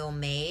lavender oil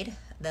made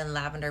than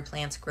lavender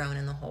plants grown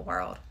in the whole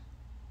world.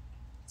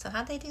 So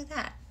how'd they do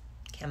that?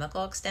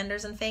 Chemical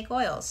extenders and fake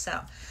oils. So,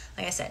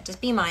 like I said, just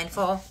be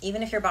mindful.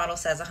 Even if your bottle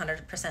says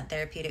 100%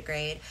 therapeutic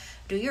grade,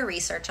 do your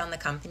research on the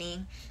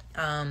company.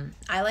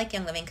 I like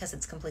Young Living because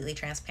it's completely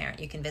transparent.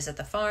 You can visit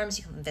the farms,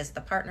 you can visit the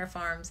partner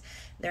farms.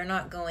 They're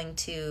not going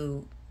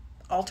to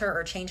alter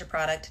or change a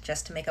product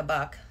just to make a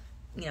buck.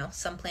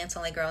 Some plants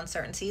only grow in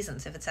certain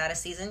seasons. If it's out of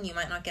season, you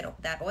might not get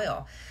that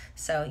oil.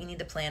 So you need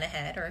to plan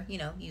ahead or,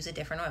 use a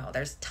different oil.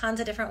 There's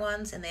tons of different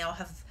ones, and they all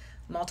have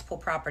multiple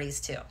properties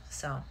too.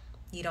 So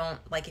you don't,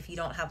 like if you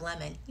don't have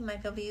lemon, you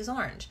might be able to use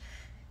orange.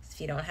 If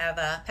you don't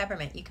have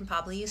peppermint, you can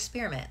probably use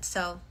spearmint.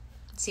 So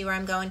see where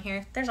I'm going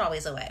here? There's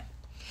always a way.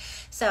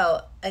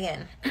 So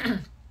again,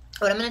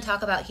 what I'm going to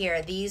talk about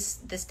here,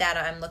 this data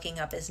I'm looking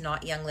up is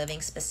not Young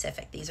Living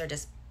specific. These are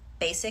just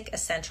basic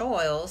essential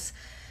oils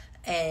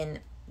and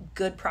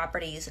good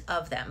properties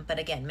of them. But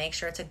again, make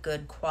sure it's a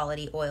good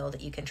quality oil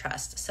that you can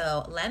trust.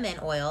 So lemon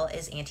oil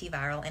is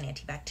antiviral and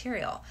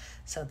antibacterial.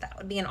 So that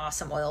would be an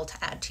awesome oil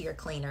to add to your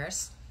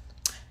cleaners.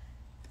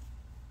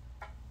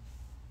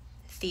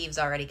 Thieves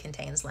already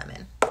contains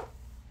lemon.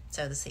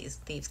 So this is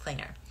Thieves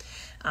Cleaner.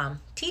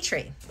 Tea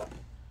tree.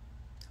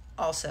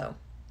 Also,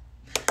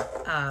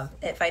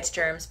 it fights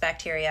germs,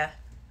 bacteria,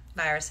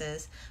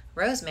 viruses.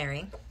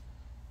 Rosemary,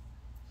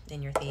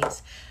 in your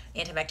Thieves,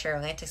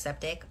 antibacterial,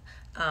 antiseptic.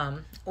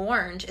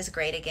 Orange is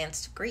great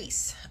against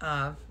grease.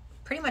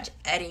 Pretty much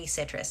any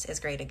citrus is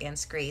great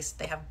against grease.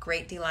 They have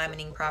great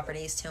delimining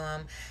properties to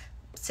them.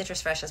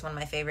 Citrus Fresh is one of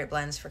my favorite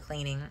blends for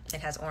cleaning.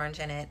 It has orange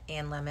in it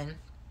and lemon.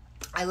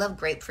 I love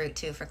grapefruit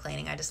too for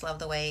cleaning. I just love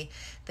the way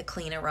the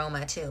clean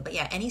aroma too. But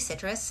yeah, any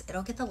citrus,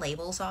 it'll get the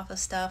labels off of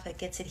stuff. It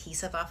gets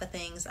adhesive off of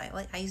things.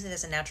 I use it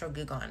as a natural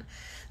Goo Gone.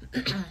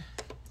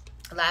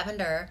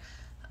 Lavender,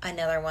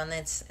 another one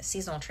that's a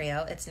seasonal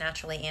trio. It's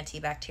naturally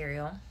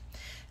antibacterial.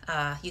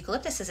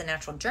 Eucalyptus is a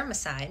natural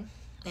germicide.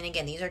 And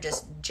again, these are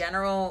just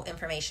general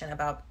information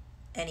about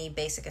any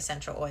basic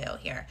essential oil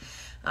here.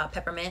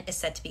 Peppermint is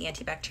said to be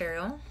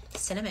antibacterial.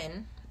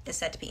 Cinnamon is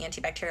said to be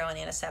antibacterial and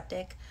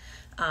antiseptic.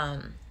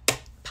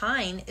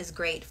 Pine is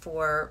great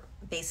for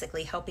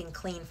basically helping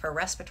clean for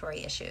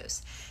respiratory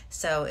issues.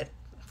 So it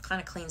kind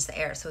of cleans the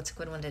air, so it's a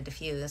good one to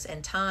diffuse.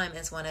 And thyme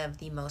is one of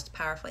the most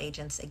powerful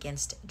agents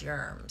against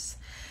germs.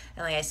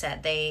 And like I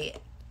said,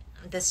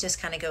 this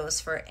just kind of goes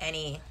for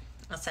any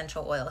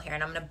essential oil here.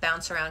 And I'm going to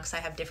bounce around because I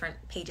have different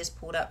pages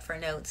pulled up for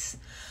notes.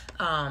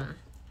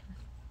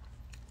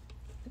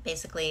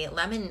 Basically,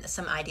 lemon,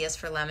 some ideas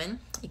for lemon.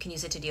 You can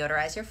use it to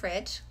deodorize your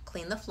fridge,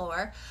 clean the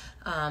floor.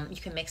 You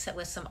can mix it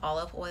with some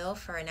olive oil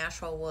for a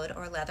natural wood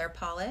or leather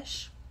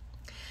polish.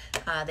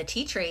 The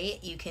tea tree,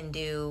 you can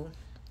do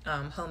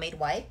homemade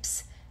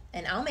wipes.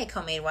 And I'll make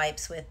homemade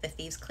wipes with the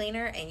Thieves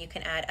Cleaner, and you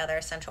can add other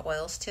essential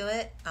oils to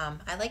it.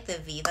 I like the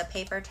Viva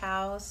paper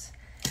towels,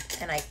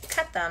 and I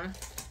cut them.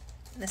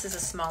 This is a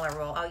smaller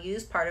roll. I'll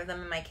use part of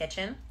them in my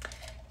kitchen.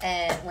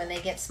 And when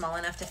they get small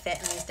enough to fit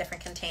in these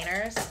different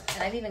containers,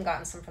 and I've even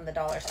gotten some from the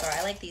dollar store.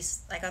 I like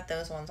these. I got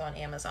those ones on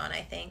Amazon,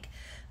 I think.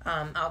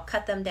 I'll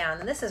cut them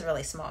down, and this is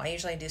really small. I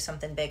usually do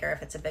something bigger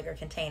if it's a bigger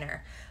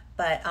container.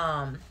 But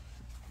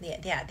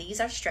yeah, these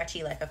are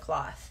stretchy like a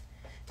cloth.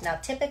 Now,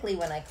 typically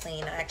when I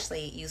clean, I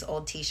actually use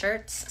old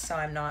t-shirts, so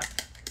I'm not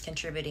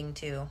contributing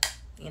to,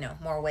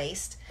 more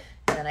waste.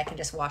 And then I can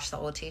just wash the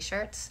old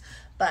t-shirts.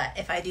 But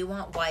if I do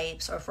want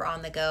wipes, or if we're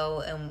on the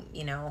go and,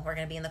 we're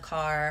going to be in the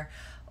car,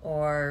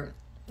 or,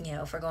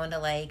 if we're going to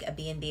like a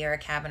B&B or a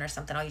cabin or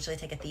something, I'll usually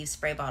take a Thieves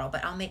spray bottle.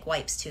 But I'll make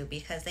wipes too,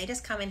 because they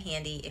just come in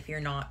handy if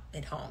you're not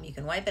at home. You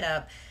can wipe it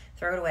up,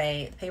 throw it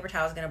away. The paper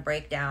towel is going to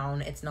break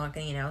down. It's not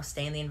going to,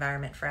 stay in the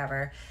environment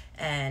forever.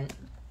 And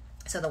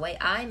so the way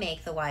I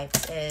make the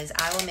wipes is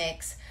I will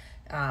mix,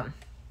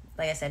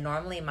 like I said,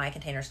 normally my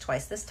container is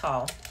twice this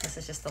tall. This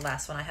is just the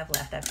last one I have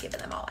left. I've given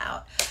them all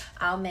out.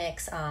 I'll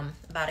mix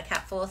about a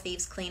capful of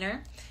Thieves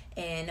Cleaner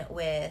in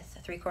with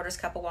 3/4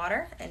 cup of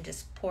water and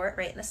just pour it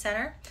right in the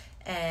center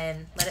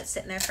and let it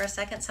sit in there for a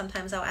second.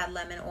 Sometimes I'll add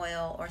lemon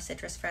oil or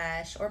citrus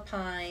fresh or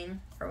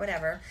pine or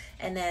whatever.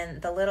 And then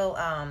the little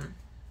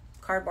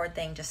cardboard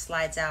thing just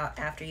slides out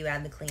after you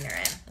add the cleaner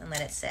in and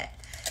let it sit.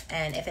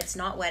 And if it's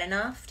not wet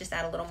enough, just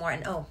add a little more.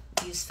 And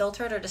use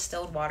filtered or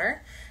distilled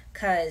water,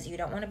 because you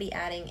don't want to be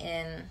adding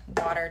in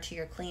water to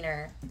your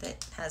cleaner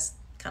that has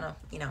kind of,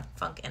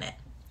 funk in it.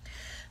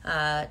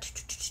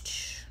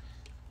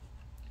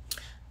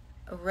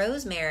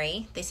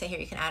 Rosemary, they say here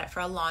you can add it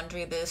for a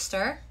laundry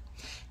booster.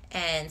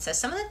 And so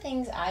some of the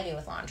things I do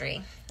with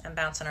laundry, I'm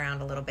bouncing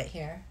around a little bit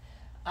here.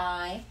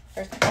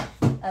 First,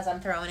 as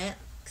I'm throwing it,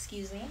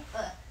 excuse me,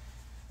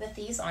 with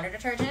these laundry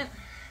detergent,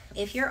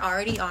 if you're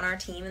already on our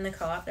team in the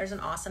co-op, there's an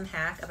awesome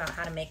hack about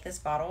how to make this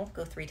bottle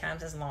go 3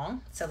 times as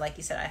long. So like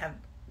you said, I have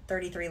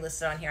 33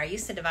 listed on here. I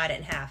used to divide it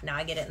in half. Now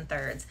I get it in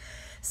thirds.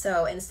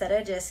 So instead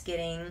of just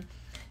getting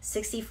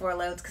 64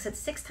 loads, because it's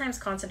 6 times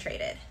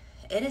concentrated,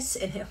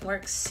 it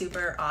works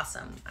super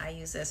awesome. I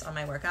use this on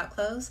my workout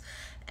clothes,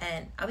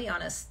 and I'll be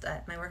honest,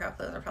 my workout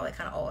clothes are probably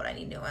kind of old. I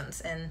need new ones,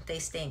 and they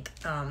stink.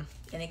 And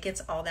it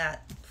gets all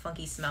that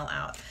funky smell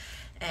out.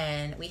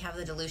 And we have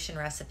the dilution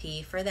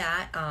recipe for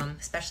that,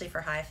 especially for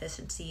high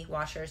efficiency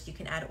washers. You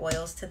can add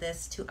oils to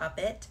this to up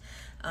it.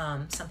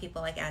 Some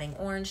people like adding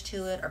orange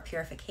to it or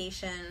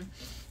purification.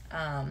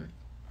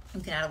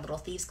 You can add a little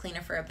Thieves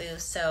Cleaner for a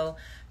boost. So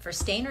for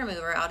stain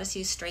remover, I'll just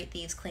use straight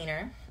Thieves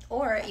Cleaner,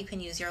 or you can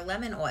use your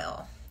lemon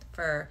oil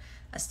for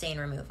a stain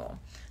removal.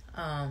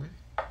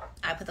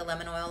 I put the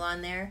lemon oil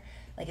on there,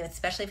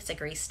 especially if it's a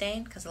grease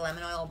stain, because the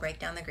lemon oil will break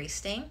down the grease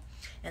stain.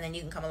 And then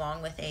you can come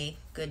along with a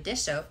good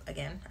dish soap.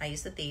 Again, I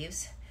use the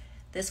Thieves.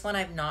 This one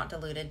I've not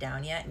diluted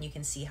down yet, and you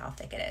can see how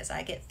thick it is.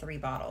 I get 3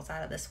 bottles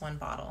out of this one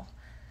bottle.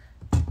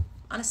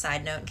 On a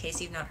side note, in case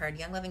you've not heard,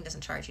 Young Living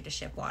doesn't charge you to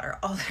ship water.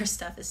 All their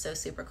stuff is so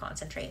super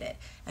concentrated,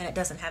 and it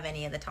doesn't have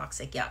any of the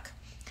toxic yuck.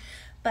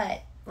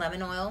 But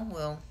lemon oil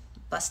will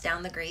bust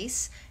down the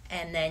grease,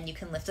 and then you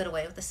can lift it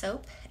away with the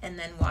soap and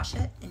then wash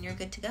it, and you're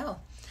good to go.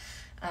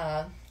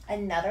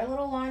 Another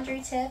little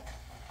laundry tip,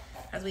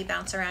 as we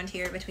bounce around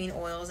here between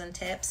oils and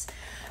tips,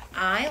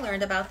 I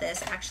learned about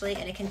this actually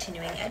in a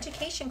continuing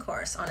education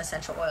course on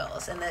essential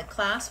oils, and the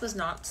class was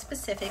not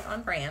specific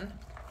on brand,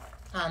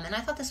 and I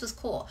thought this was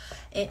cool.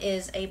 It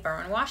is a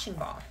Burn washing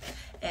ball,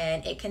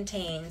 and it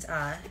contains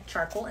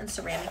charcoal and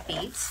ceramic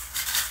beads,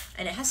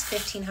 and it has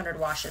 1,500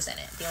 washes in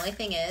it. The only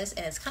thing is,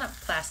 and it's kind of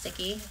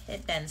plasticky,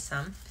 it bends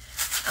some,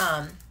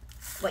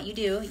 what you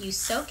do, you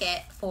soak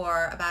it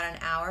for about an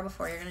hour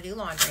before you're going to do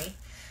laundry.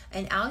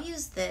 And I'll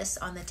use this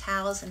on the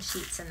towels and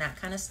sheets and that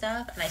kind of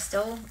stuff.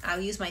 And I'll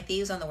use my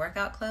Thieves on the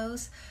workout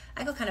clothes.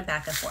 I go kind of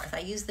back and forth. I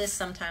use this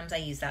sometimes, I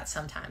use that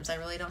sometimes. I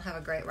really don't have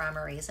a great rhyme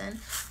or reason.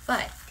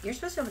 But you're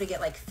supposed to be able to get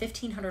like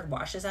 1,500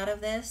 washes out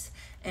of this,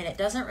 and it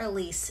doesn't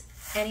release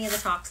any of the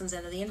toxins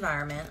into the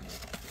environment.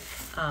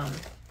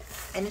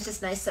 And it's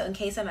just nice, so in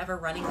case I'm ever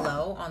running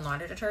low on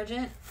laundry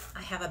detergent,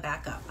 I have a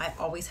backup. I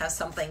always have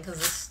something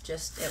because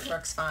it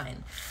works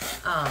fine.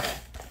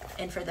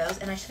 And for those,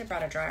 and I should have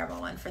brought a dryer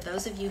ball in, for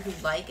those of you who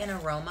like an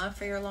aroma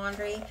for your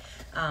laundry,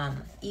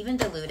 even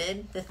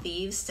diluted, the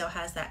Thieves still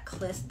has that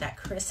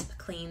crisp,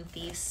 clean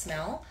Thieves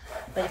smell.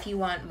 But if you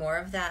want more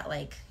of that,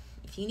 like,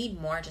 if you need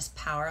more just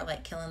power,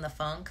 like killing the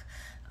funk,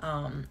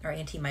 or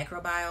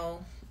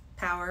antimicrobial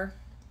power,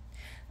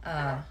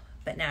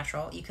 but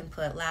natural, you can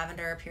put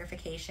lavender,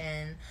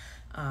 purification,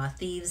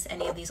 Thieves,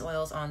 any of these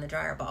oils on the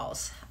dryer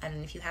balls.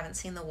 And if you haven't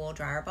seen the wool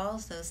dryer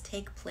balls, those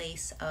take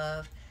place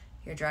of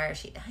your dryer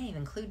sheet. I didn't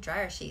even include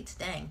dryer sheets.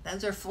 Dang,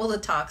 those are full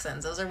of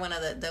toxins. Those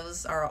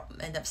are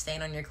end up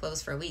staying on your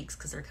clothes for weeks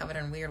because they're covered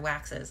in weird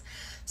waxes.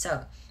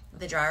 So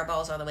the dryer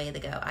balls are the way to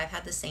go. I've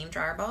had the same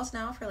dryer balls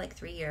now for like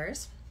 3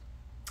 years.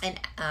 And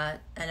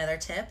another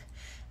tip,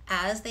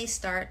 as they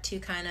start to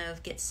kind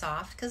of get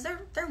soft, because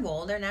they're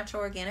wool, they're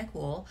natural organic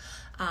wool,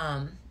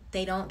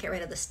 they don't get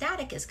rid of the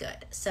static as good.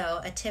 So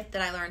a tip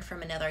that I learned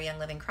from another Young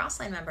Living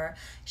Crossline member,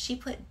 she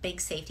put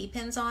big safety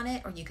pins on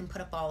it, or you can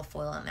put a ball of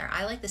foil in there.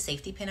 I like the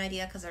safety pin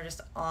idea because they're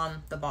just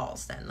on the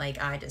balls then.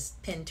 Like I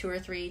just pin 2 or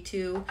 3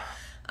 to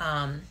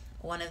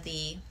one of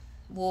the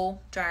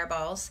wool dryer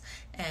balls,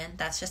 and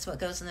that's just what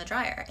goes in the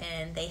dryer.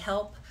 And they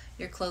help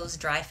your clothes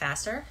dry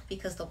faster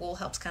because the wool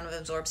helps kind of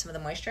absorb some of the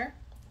moisture.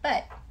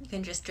 But you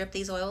can just drip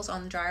these oils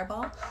on the dryer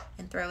ball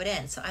and throw it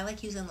in. So I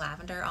like using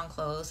lavender on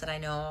clothes that I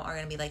know are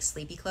going to be like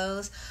sleepy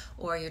clothes,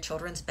 or your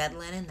children's bed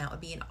linen. That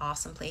would be an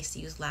awesome place to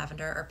use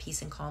lavender, or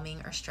peace and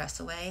calming, or stress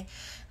away.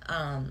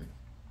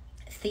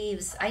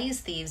 Thieves, I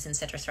use Thieves and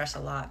Citrus Fresh a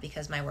lot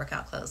because my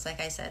workout clothes,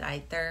 like I said,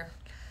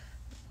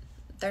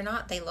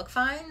 they look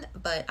fine,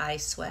 but I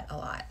sweat a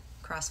lot.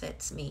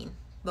 CrossFit's mean,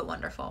 but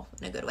wonderful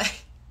in a good way.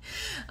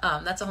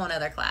 That's a whole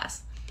nother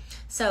class.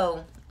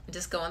 So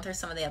just going through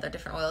some of the other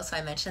different oils. So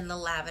I mentioned the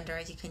lavender,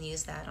 you can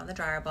use that on the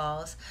dryer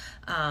balls.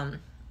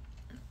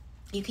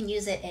 You can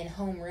use it in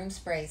home room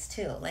sprays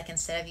too. Like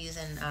instead of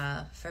using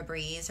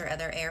Febreze or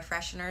other air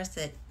fresheners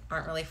that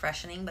aren't really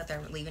freshening, but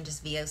they're leaving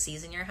just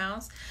VOCs in your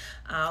house,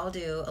 I'll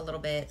do a little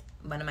bit,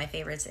 one of my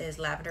favorites is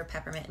lavender,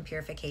 peppermint, and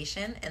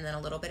purification, and then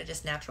a little bit of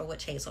just natural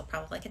witch hazel,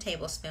 probably like a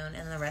tablespoon,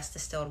 and then the rest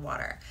distilled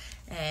water.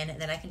 And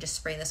then I can just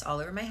spray this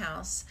all over my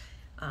house.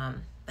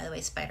 By the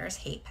way, spiders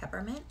hate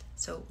peppermint,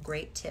 so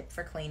great tip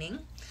for cleaning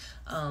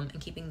and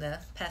keeping the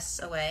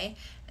pests away.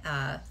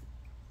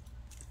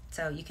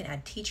 So you can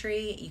add tea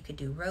tree, you could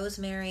do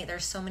rosemary.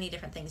 There's so many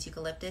different things.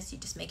 Eucalyptus, you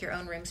just make your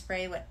own room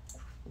spray. What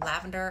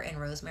lavender and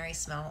rosemary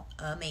smell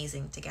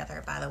amazing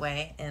together, by the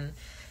way. And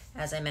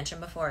as I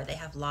mentioned before, they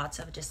have lots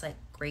of just like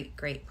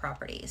great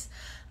properties.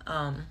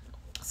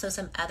 So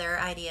some other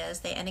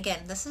ideas, and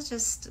again, this is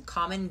just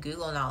common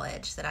Google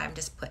knowledge that I'm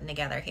just putting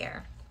together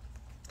here.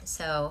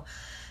 So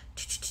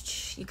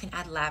you can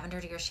add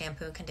lavender to your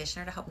shampoo and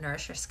conditioner to help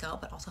nourish your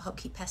scalp, but also help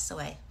keep pests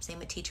away. Same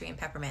with tea tree and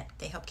peppermint.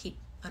 They help keep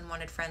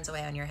unwanted friends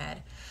away on your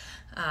head.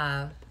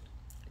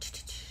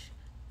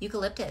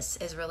 Eucalyptus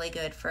is really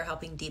good for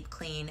helping deep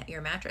clean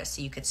your mattress.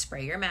 So you could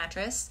spray your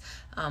mattress.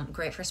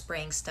 Great for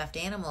spraying stuffed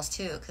animals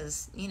too,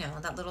 because you know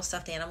that little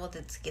stuffed animal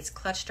that gets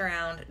clutched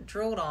around,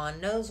 drooled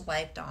on, nose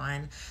wiped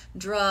on,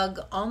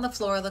 drug on the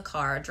floor of the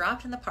car,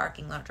 dropped in the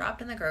parking lot,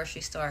 dropped in the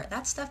grocery store.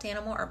 That stuffed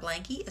animal or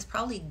blankie is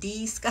probably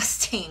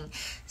disgusting.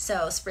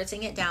 So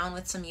spritzing it down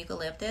with some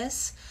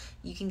eucalyptus,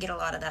 you can get a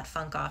lot of that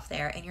funk off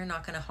there, and you're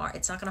not gonna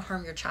it's not gonna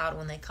harm your child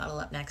when they cuddle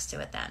up next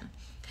to it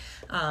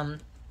then.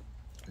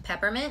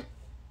 Peppermint.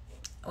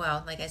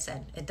 Well, like I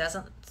said,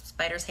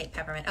 spiders hate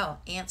peppermint. Oh,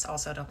 ants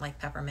also don't like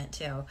peppermint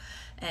too.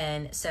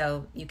 And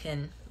so you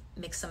can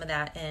mix some of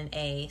that in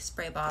a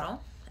spray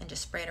bottle and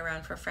just spray it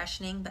around for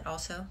freshening, but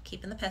also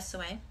keeping the pests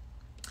away.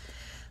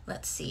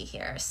 Let's see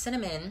here.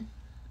 Cinnamon.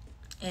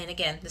 And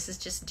again, this is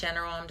just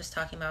general. I'm just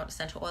talking about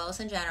essential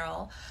oils in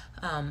general.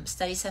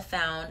 Studies have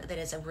found that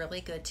it's really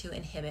good to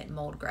inhibit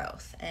mold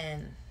growth.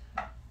 And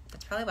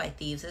that's probably why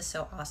Thieves is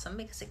so awesome,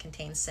 because it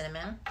contains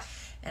cinnamon.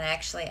 And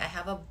actually, I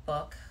have a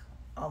book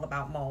all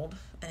about mold,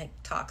 and it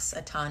talks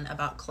a ton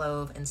about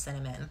clove and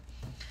cinnamon.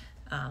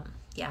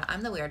 Yeah,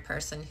 I'm the weird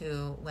person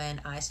who,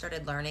 when I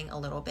started learning a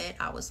little bit,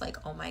 I was like,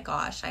 oh my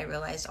gosh, I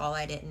realized all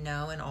I didn't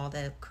know and all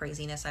the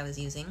craziness I was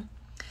using.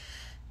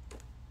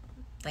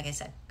 Like I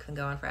said, could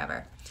go on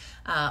forever.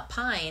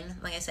 Pine,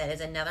 like I said,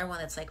 is another one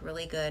that's like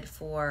really good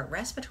for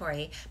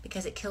respiratory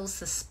because it kills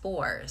the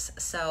spores.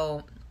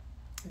 So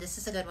this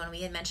is a good one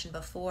we had mentioned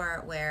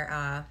before,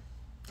 where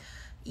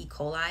E.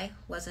 coli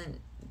wasn't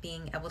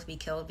being able to be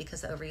killed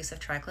because of the overuse of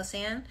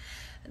triclosan.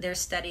 There's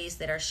studies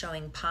that are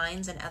showing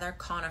pines and other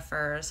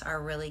conifers are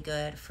really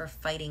good for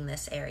fighting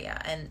this area,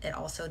 and it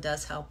also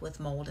does help with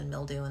mold and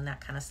mildew and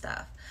that kind of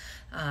stuff.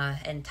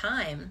 And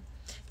thyme,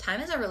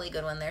 Thyme is a really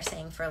good one, they're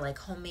saying, for like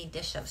homemade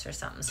dish soaps or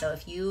something. So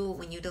if you,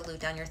 when you dilute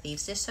down your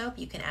Thieves dish soap,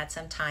 you can add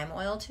some thyme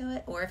oil to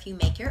it, or if you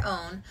make your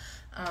own,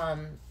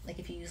 like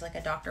if you use like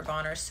a Dr.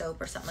 Bonner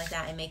soap or something like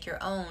that and make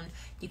your own,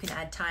 you can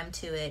add thyme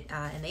to it,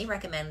 and they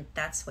recommend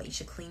that's what you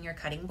should clean your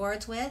cutting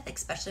boards with,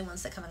 especially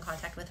ones that come in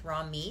contact with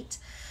raw meat,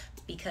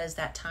 because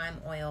that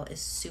thyme oil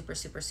is super,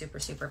 super, super,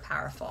 super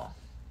powerful.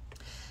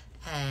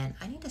 And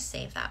I need to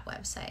save that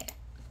website.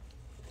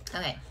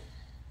 Okay,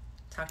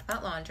 talked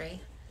about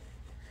laundry.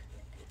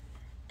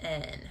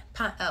 And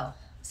pine, oh,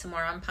 some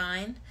more on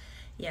pine.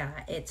 Yeah,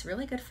 it's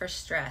really good for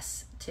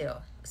stress too.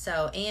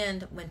 So,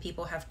 and when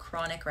people have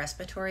chronic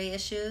respiratory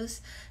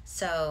issues.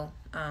 So,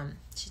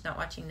 she's not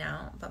watching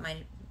now, but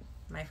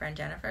my friend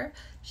Jennifer,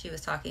 she was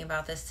talking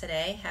about this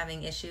today,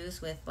 having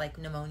issues with like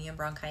pneumonia,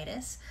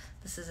 bronchitis.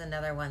 This is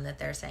another one that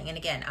they're saying. And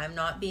again, I'm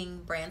not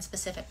being brand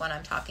specific when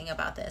I'm talking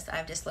about this.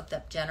 I've just looked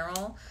up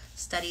general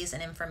studies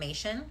and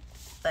information,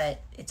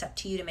 but it's up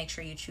to you to make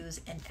sure you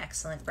choose an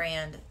excellent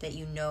brand that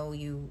you know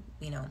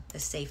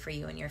is safe for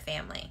you and your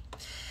family.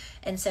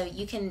 And so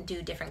you can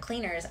do different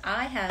cleaners.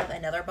 I have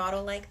another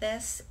bottle like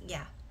this.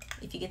 Yeah,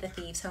 if you get the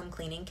Thieves Home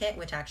Cleaning Kit,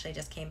 which actually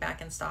just came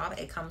back in stock,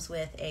 it comes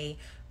with a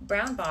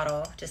brown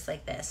bottle just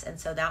like this. And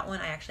so that one,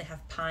 I actually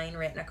have pine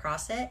written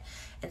across it.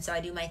 And so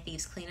I do my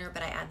Thieves cleaner,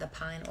 but I add the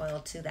pine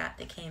oil to that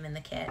came in the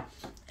kit.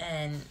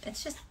 And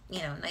it's just,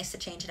 nice to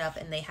change it up,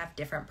 and they have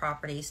different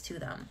properties to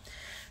them.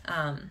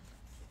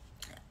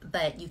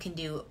 But you can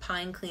do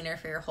pine cleaner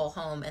for your whole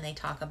home, and they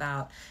talk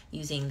about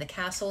using the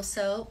Castle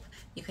soap.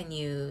 You can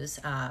use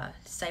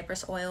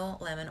cypress oil,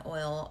 lemon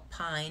oil,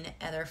 pine,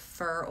 other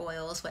fir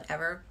oils,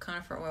 whatever kind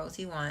of fir oils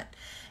you want.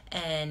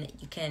 And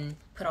you can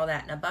put all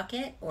that in a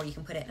bucket, or you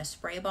can put it in a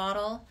spray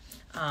bottle.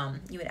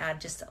 You would add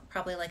just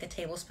probably like a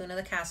tablespoon of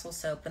the Castle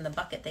soap. In the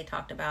bucket, they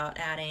talked about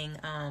adding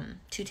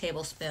 2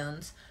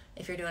 tablespoons.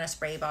 If you're doing a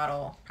spray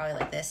bottle, probably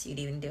like this, you'd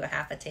even do a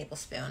half a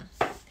tablespoon.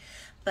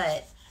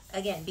 But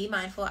again, be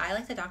mindful. I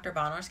like the Dr.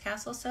 Bonner's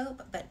Castle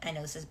soap, but I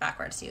know this is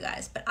backwards to you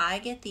guys. But I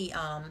get the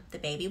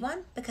baby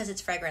one because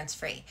it's fragrance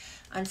free.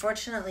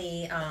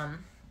 Unfortunately,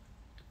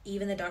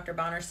 even the Dr.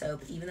 Bonner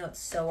soap, even though it's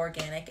so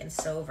organic and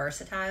so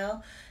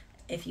versatile,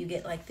 if you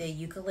get like the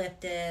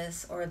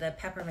eucalyptus or the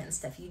peppermint and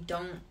stuff, you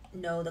don't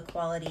know the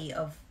quality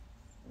of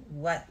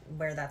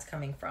where that's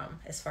coming from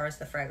as far as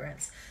the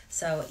fragrance.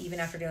 So even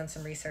after doing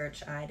some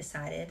research, I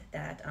decided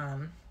that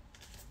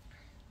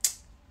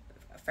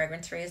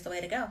fragrance free is the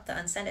way to go. The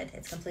unscented,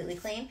 it's completely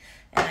clean,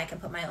 and I can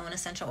put my own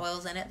essential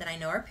oils in it that I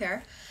know are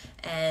pure,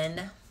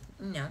 and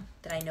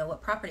that I know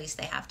what properties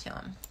they have to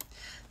them.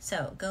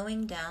 So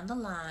going down the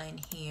line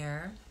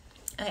here,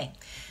 okay,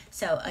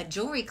 so a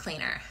jewelry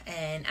cleaner,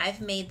 and I've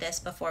made this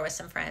before with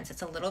some friends.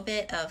 It's a little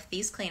bit of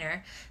Thieves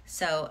cleaner.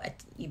 So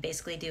you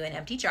basically do an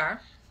empty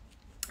jar,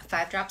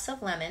 5 drops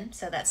of lemon,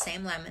 so that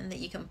same lemon that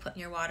you can put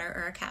in your water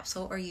or a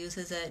capsule, or use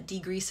as a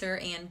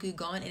degreaser and Goo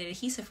Gone and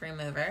adhesive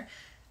remover.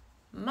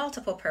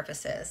 Multiple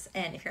purposes.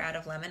 And if you're out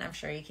of lemon, I'm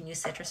sure you can use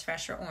citrus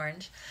fresh or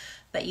orange.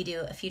 But you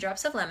do a few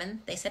drops of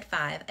lemon, they said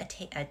 5,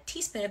 a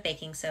teaspoon of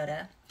baking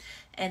soda,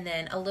 and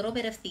then a little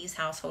bit of Thieves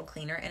household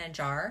cleaner in a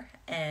jar.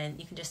 And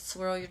you can just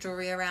swirl your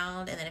jewelry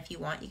around, and then if you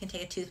want, you can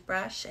take a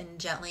toothbrush and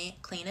gently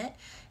clean it.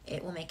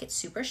 It will make it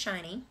super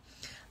shiny.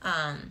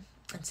 And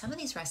some of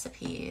these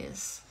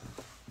recipes,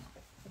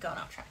 going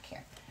off track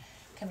here,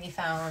 can be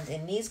found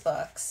in these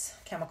books,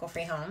 Chemical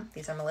Free Home.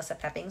 These are Melissa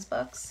Pepping's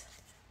books.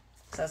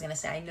 So I was going to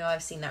say, I know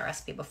I've seen that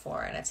recipe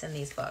before, and it's in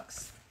these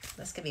books.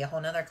 This could be a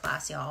whole nother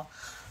class, y'all.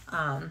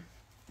 And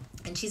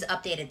she's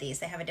updated these.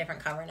 They have a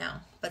different cover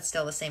now, but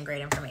still the same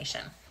great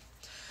information.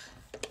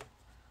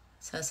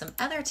 So some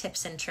other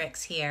tips and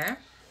tricks here.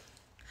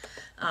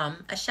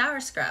 A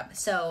shower scrub.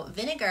 So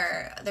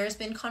vinegar, there's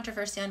been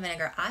controversy on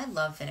vinegar. I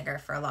love vinegar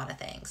for a lot of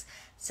things.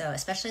 So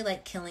especially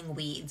like killing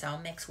weeds. I'll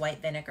mix white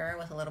vinegar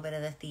with a little bit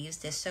of the Thieves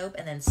dish soap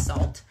and then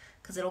salt,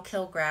 because it'll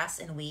kill grass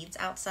and weeds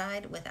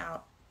outside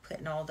without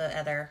putting all the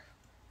other,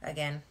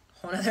 again,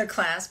 whole other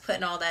class,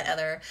 putting all that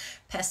other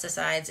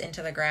pesticides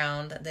into the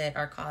ground that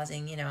are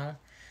causing,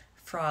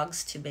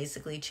 frogs to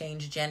basically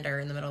change gender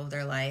in the middle of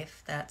their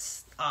life.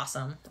 That's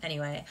awesome.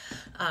 Anyway,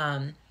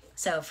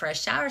 so for a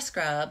shower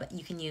scrub,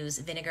 you can use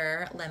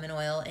vinegar, lemon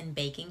oil, and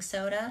baking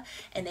soda.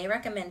 And they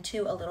recommend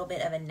too a little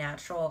bit of a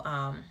natural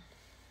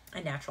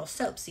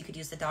soap. So you could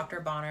use the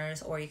Dr.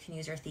 Bonner's, or you can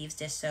use your Thieves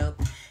dish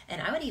soap.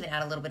 And I would even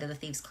add a little bit of the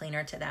Thieves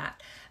cleaner to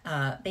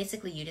that.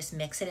 Basically, you just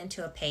mix it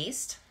into a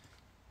paste,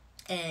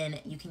 and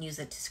you can use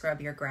it to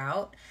scrub your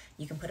grout.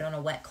 You can put it on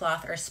a wet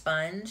cloth or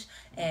sponge.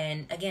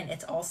 And again,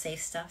 it's all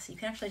safe stuff. So you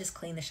can actually just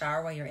clean the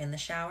shower while you're in the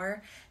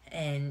shower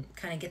and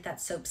kind of get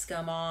that soap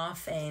scum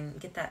off and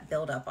get that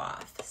buildup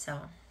off. So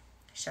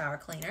shower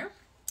cleaner.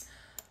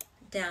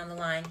 Down the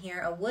line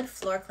here, a wood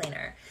floor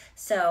cleaner.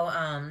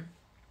 So,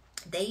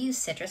 they use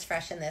Citrus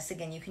Fresh in this.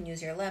 Again, you can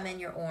use your lemon,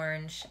 your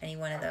orange, any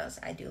one of those.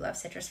 I do love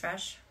Citrus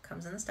Fresh.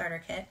 Comes in the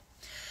starter kit.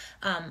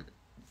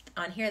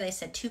 On here, they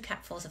said 2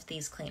 capfuls of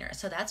Thieves cleaner.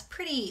 So that's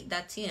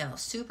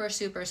super,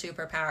 super,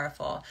 super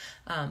powerful.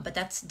 But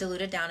that's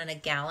diluted down in a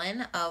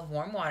gallon of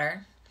warm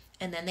water.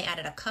 and then they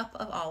added a cup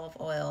of olive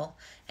oil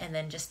and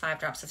then just 5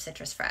 drops of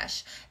Citrus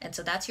Fresh. And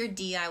so that's your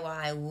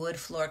DIY wood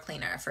floor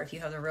cleaner for if you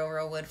have the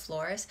real wood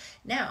floors.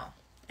 Now,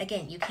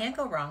 again, you can't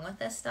go wrong with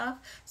this stuff.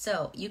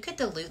 So you could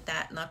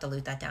not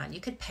dilute that down. You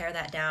could pare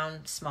that down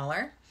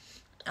smaller.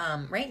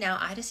 Right now,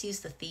 I just use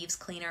the Thieves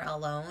Cleaner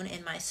alone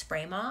in my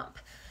spray mop.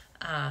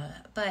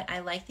 But I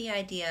like the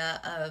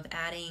idea of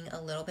adding a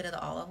little bit of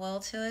the olive oil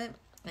to it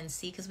and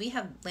see, because we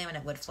have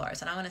laminate wood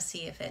floors and I want to see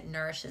if it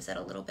nourishes it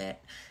a little bit,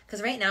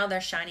 because right now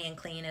they're shiny and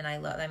clean and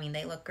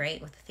they look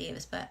great with the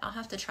Thieves, but I'll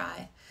have to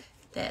try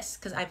this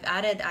because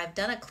I've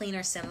done a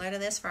cleaner similar to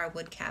this for our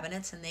wood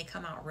cabinets and they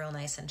come out real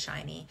nice and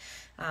shiny.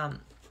 I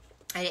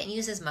didn't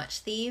use as much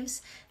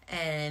Thieves,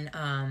 and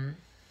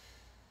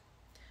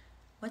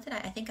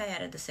I think I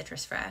added the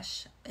Citrus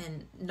Fresh,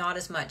 and not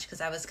as much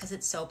because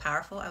it's so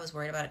powerful. I was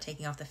worried about it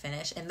taking off the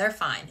finish, and they're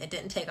fine. It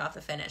didn't take off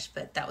the finish,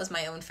 but that was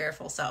my own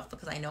fearful self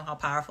because I know how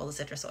powerful the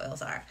citrus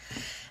oils are.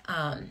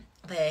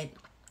 But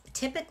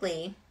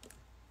typically,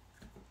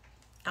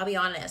 I'll be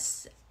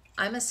honest,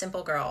 I'm a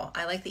simple girl.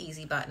 I like the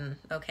easy button,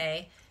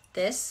 okay?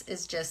 This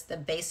is just the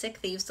basic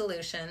Thieves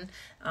solution.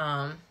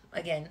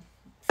 Again,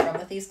 from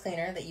the Thieves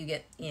Cleaner that you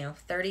get,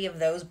 30 of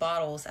those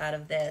bottles out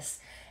of this.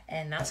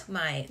 And that's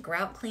my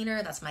grout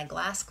cleaner, that's my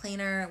glass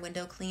cleaner,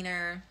 window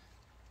cleaner,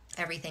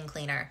 everything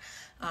cleaner.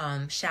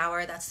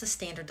 Shower, that's the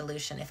standard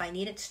dilution. If I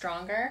need it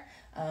stronger,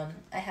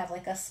 I have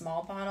like a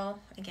small bottle.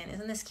 Again,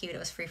 isn't this cute? It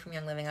was free from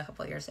Young Living a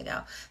couple years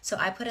ago. So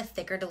I put a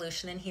thicker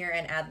dilution in here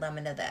and add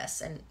lemon to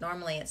this. And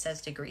normally it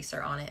says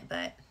degreaser on it,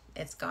 but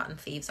it's gotten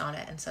Thieves on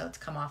it, and so it's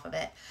come off of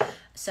it.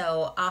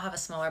 So I'll have a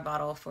smaller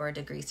bottle for a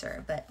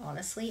degreaser. But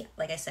honestly,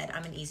 like I said,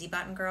 I'm an easy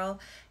button girl,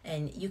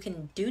 and you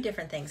can do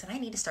different things. And I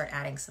need to start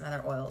adding some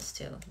other oils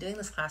too. Doing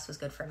this class was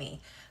good for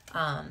me.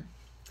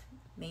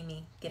 Made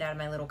me get out of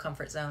my little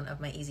comfort zone of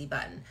my easy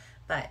button.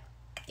 But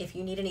if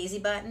you need an easy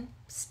button,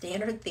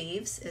 standard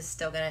Thieves is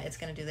still it's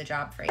gonna do the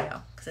job for you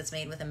because it's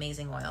made with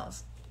amazing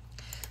oils.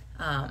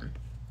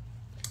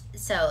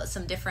 So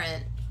some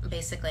different.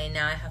 Basically,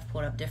 now I have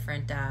pulled up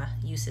different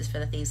uses for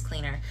the Thieves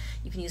Cleaner.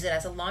 You can use it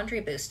as a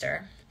laundry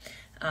booster.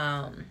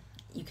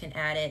 You can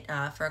add it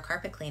for a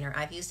carpet cleaner.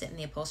 I've used it in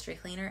the upholstery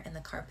cleaner, and the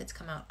carpets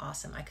come out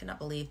awesome. I could not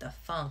believe the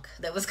funk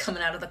that was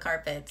coming out of the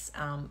carpets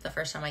the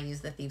first time I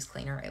used the Thieves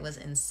Cleaner. It was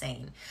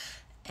insane.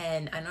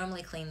 And I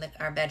normally clean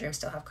our bedrooms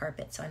still have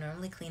carpet, so I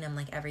normally clean them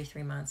like every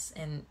 3 months.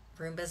 And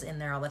Roomba's in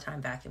there all the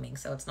time vacuuming,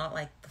 so it's not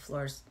like the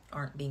floors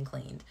aren't being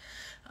cleaned.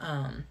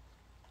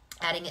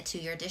 Adding it to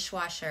your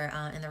dishwasher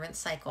in the rinse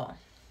cycle.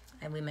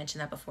 And we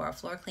mentioned that before. A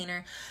floor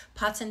cleaner.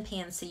 Pots and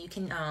pans, so you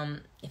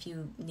can, if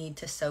you need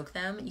to soak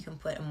them, you can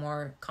put a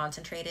more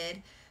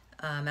concentrated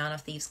amount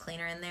of Thieves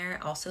Cleaner in there.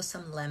 Also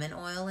some lemon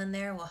oil in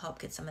there will help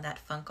get some of that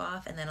funk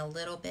off. And then a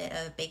little bit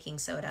of baking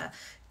soda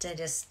to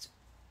just,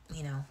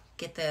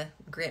 get the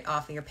grit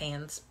off of your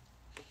pans.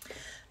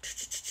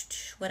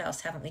 What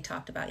else haven't we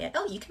talked about yet?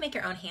 Oh, you can make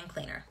your own hand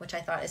cleaner, which I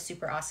thought is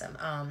super awesome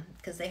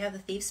because they have the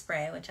Thieves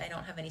spray, which I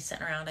don't have any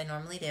sitting around. I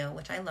normally do,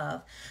 which I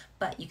love.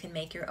 But you can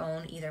make your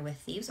own either with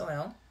Thieves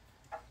oil,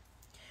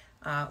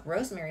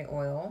 rosemary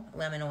oil,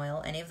 lemon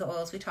oil, any of the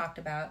oils we talked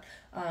about,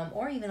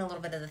 or even a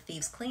little bit of the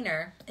Thieves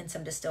Cleaner in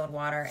some distilled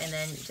water. And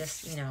then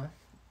just,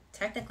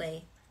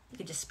 technically, you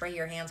could just spray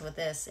your hands with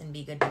this and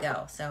be good to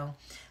go. So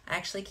I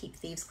actually keep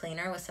Thieves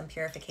Cleaner with some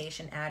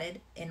purification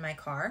added in my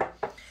car.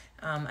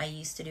 I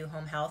used to do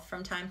home health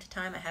from time to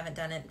time. I haven't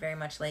done it very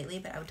much lately,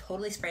 but I would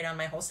totally spray it on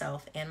my whole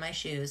self and my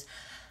shoes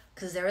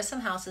because there were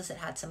some houses that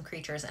had some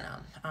creatures in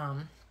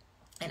them.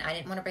 And I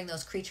didn't want to bring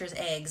those creatures'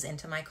 eggs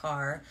into my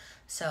car.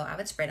 So I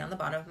would spray it on the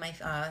bottom of my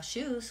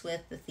shoes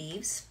with the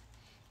Thieves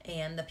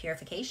and the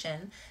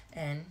purification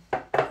and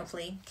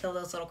hopefully kill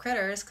those little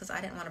critters because I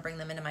didn't want to bring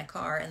them into my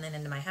car and then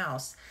into my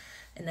house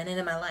and then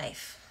into my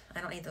life. I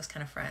don't need those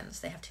kind of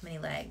friends. They have too many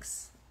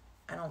legs.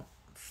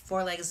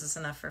 4 legs is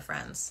enough for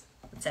friends.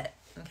 That's it.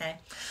 Okay.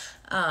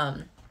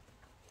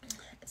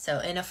 So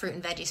in a fruit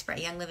and veggie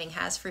spray, Young Living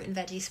has fruit and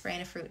veggie spray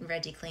and a fruit and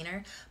veggie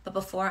cleaner. But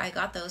before I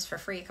got those for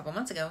free a couple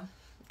months ago,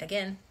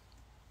 again,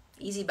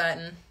 easy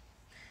button,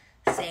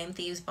 same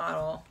Thieves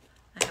bottle.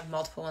 I have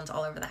multiple ones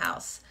all over the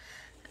house.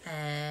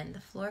 And the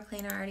floor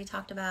cleaner I already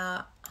talked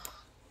about.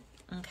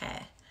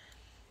 Okay.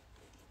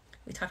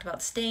 We talked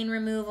about stain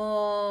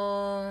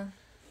removal.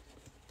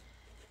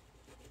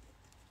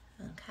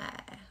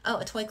 Okay. Oh,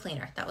 a toy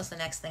cleaner. That was the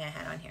next thing I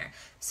had on here.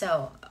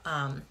 So,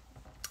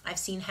 I've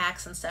seen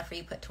hacks and stuff where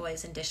you put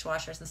toys in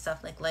dishwashers and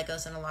stuff like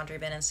Legos in a laundry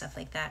bin and stuff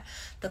like that.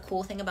 The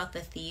cool thing about the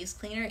Thieves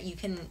Cleaner, you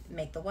can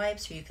make the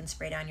wipes or you can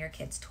spray down your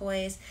kids'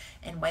 toys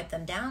and wipe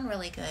them down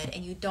really good.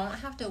 And you don't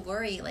have to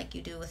worry like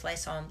you do with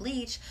Lysol and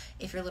bleach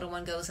if your little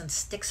one goes and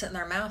sticks it in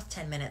their mouth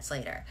 10 minutes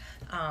later.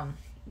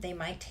 They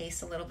might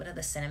taste a little bit of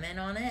the cinnamon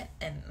on it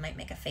and might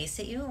make a face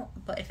at you,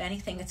 but if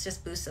anything, it's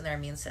just boosting their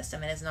immune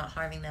system. It is not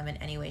harming them in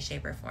any way,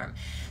 shape, or form.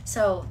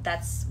 So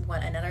that's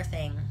another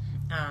thing.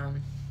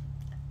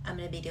 I'm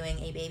going to be doing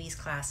a babies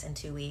class in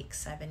 2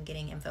 weeks. I've been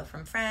getting info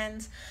from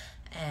friends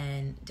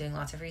and doing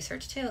lots of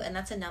research too. And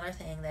that's another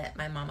thing that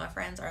my mama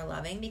friends are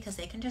loving because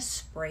they can just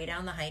spray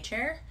down the high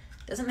chair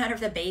Doesn't matter if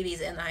the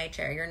baby's in the high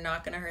chair. You're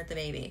not going to hurt the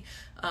baby.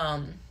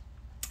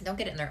 Don't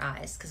get it in their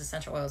eyes, because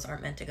essential oils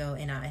aren't meant to go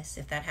in eyes.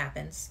 If that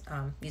happens,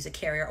 use a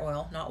carrier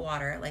oil, not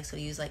water. Like, so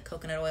use like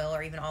coconut oil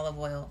or even olive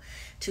oil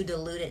to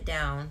dilute it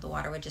down. The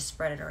water would just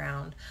spread it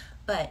around.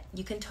 But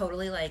you can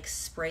totally like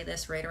spray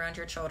this right around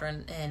your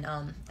children. And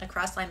a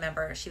Crossline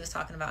member, she was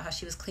talking about how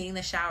she was cleaning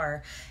the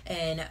shower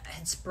and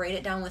had sprayed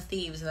it down with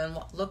thieves, and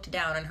then looked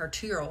down and her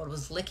 2-year-old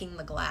was licking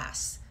the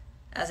glass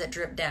as it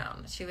dripped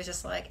down. She was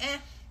just like,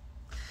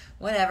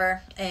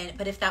 whatever.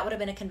 But if that would have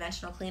been a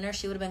conventional cleaner,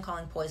 she would have been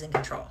calling poison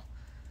control.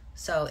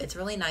 So it's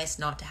really nice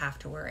not to have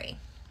to worry.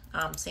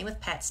 Same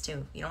with pets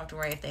too. You don't have to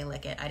worry if they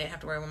lick it. I didn't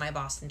have to worry when my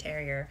Boston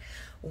Terrier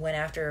went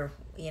after,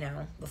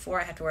 before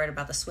I had to worry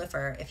about the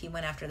Swiffer. If he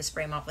went after the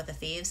spray mop with the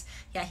thieves,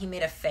 yeah, he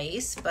made a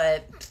face,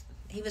 but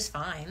he was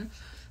fine.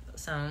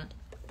 So,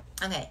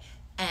 okay.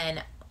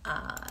 And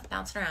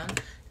bouncing around.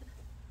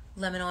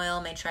 Lemon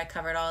oil, made sure I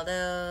covered all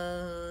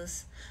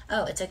those.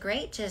 Oh, it's a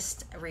great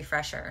just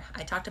refresher.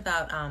 I talked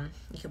about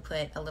you could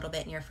put a little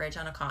bit in your fridge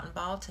on a cotton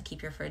ball to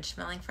keep your fridge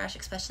smelling fresh,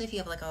 especially if you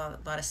have like a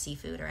lot of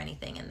seafood or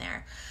anything in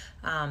there.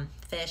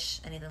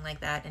 Fish, anything like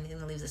that, anything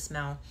that leaves a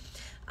smell.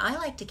 I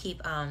like to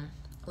keep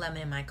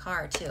lemon in my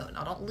car too.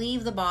 Now, don't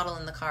leave the bottle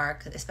in the car,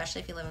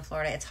 especially if you live in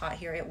Florida. It's hot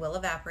here. It will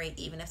evaporate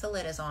even if the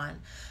lid is on.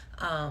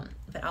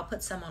 But I'll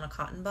put some on a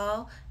cotton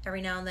ball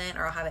every now and then,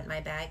 or I'll have it in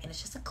my bag, and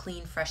it's just a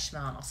clean, fresh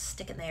smell. And I'll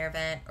stick it in the air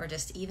vent, or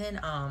just even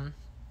I'll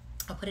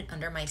put it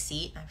under my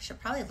seat. I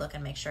should probably look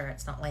and make sure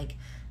it's not like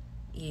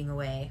eating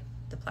away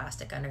the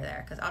plastic under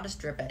there, because I'll just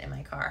drip it in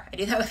my car. I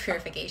do that with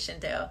purification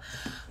too.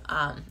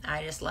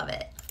 I just love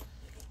it,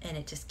 and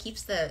it just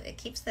keeps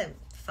the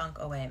funk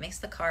away. It makes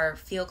the car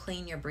feel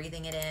clean. You're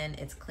breathing it in.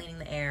 It's cleaning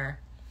the air.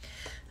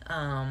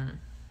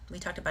 We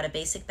talked about a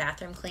basic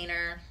bathroom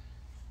cleaner.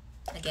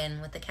 Again,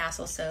 with the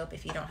Castle soap,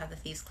 if you don't have the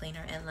Thieves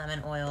Cleaner, and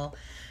lemon oil.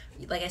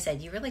 Like I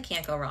said, you really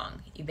can't go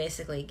wrong. You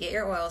basically get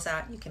your oils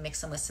out. You can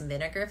mix them with some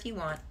vinegar if you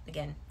want.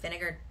 Again,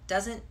 vinegar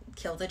doesn't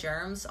kill the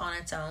germs on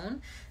its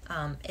own.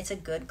 It's a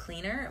good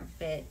cleaner,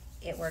 but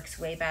it works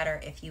way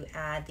better if you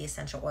add the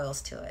essential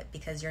oils to it,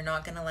 because you're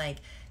not going to like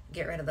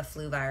get rid of the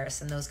flu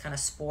virus and those kind of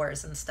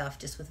spores and stuff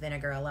just with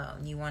vinegar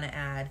alone. You want to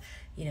add,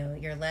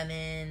 your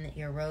lemon,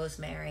 your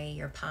rosemary,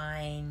 your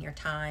pine, your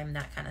thyme,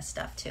 that kind of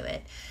stuff to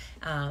it.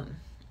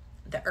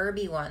 The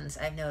herby ones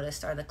I've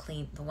noticed are the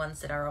ones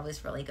that are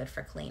always really good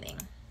for cleaning.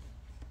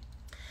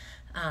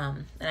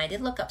 And I did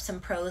look up some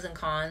pros and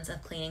cons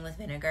of cleaning with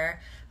vinegar.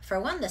 For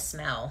one, the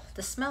smell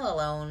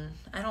alone,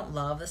 I don't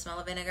love the smell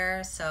of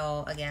vinegar.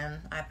 So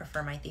again, I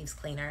prefer my Thieves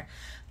Cleaner.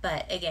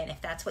 But again,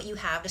 if that's what you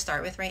have to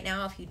start with right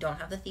now, if you don't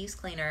have the Thieves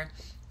Cleaner,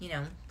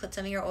 put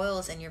some of your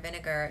oils in your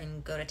vinegar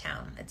and go to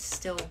town. It's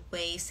still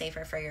way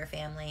safer for your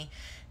family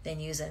than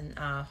using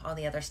all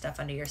the other stuff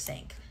under your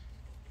sink.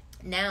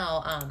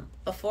 Now,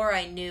 before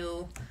I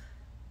knew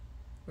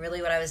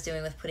really what I was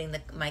doing with putting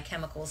my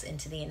chemicals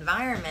into the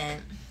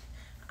environment,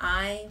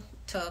 I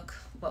took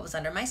what was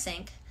under my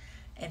sink,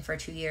 and for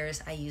 2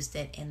 years I used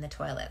it in the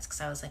toilets,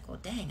 because I was like, well,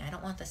 dang, I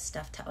don't want this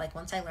stuff like,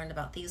 once I learned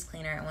about Thieves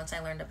Cleaner, and once I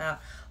learned about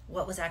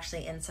what was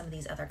actually in some of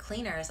these other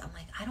cleaners, I'm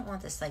like, I don't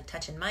want this like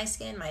touching my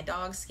skin, my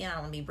dog's skin. I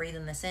don't want to be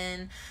breathing this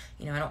in.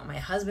 I don't want my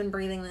husband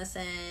breathing this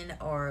in,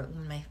 or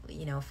when my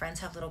friends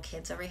have little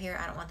kids over here,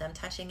 I don't want them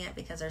touching it,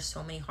 because there's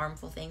so many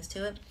harmful things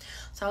to it.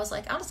 So I was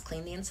like, I'll just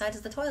clean the insides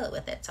of the toilet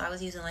with it. So I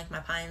was using like my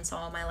Pine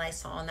Sol, my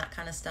Lysol, and that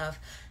kind of stuff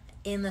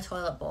in the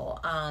toilet bowl.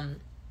 And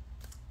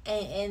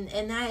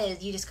that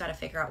is, you just got to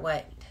figure out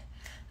what.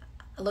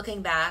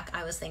 Looking back,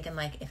 I was thinking,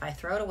 like, if I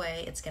throw it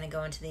away, it's going to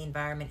go into the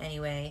environment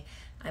anyway.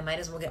 I might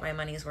as well get my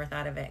money's worth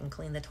out of it and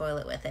clean the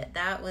toilet with it.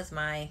 That was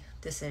my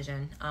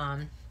decision.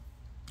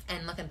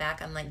 And looking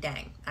back, I'm like,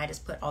 dang, I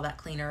just put all that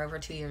cleaner over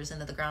 2 years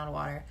into the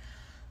groundwater.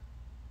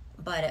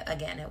 But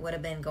again, it would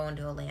have been going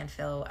to a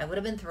landfill. I would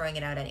have been throwing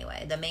it out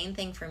anyway. The main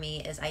thing for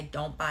me is I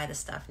don't buy the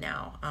stuff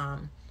now.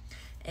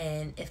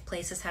 And if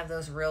places have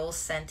those real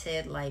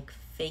scented, like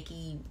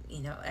fakey,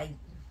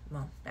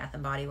 Bath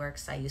and Body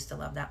Works, I used to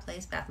love that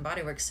place. Bath and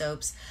Body Works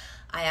soaps.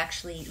 I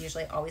actually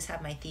usually always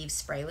have my Thieves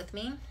spray with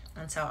me.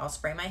 And so I'll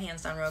spray my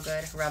hands down real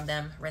good, rub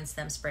them, rinse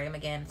them, spray them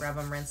again, rub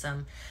them, rinse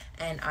them.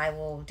 And I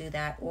will do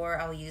that. Or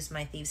I'll use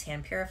my Thieves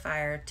hand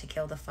purifier to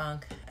kill the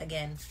funk.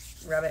 Again,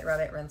 rub it,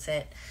 rinse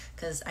it.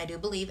 Because I do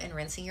believe in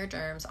rinsing your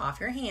germs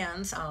off your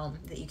hands.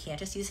 That you can't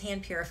just use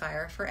hand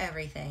purifier for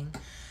everything.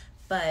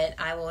 But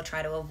I will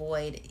try to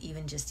avoid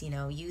even just,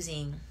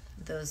 using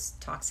those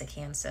toxic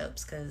hand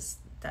soaps, because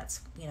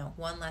that's,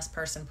 one less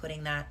person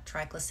putting that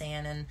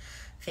triclosan and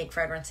fake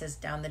fragrances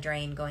down the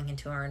drain going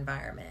into our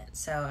environment.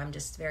 So I'm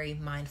just very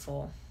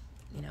mindful,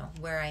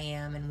 where I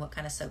am and what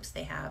kind of soaps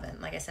they have.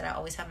 And like I said, I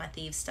always have my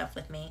Thieves stuff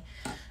with me.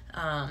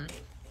 I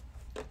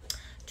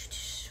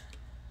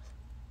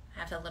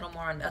have a little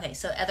more on, okay,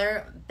 so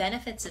other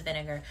benefits of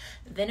vinegar.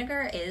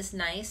 Vinegar is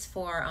nice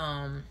for,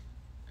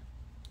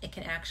 it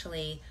can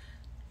actually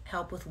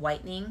help with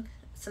whitening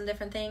some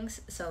different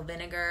things. So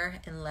vinegar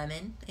and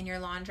lemon in your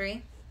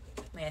laundry.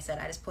 Like I said,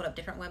 I just pulled up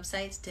different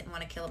websites, didn't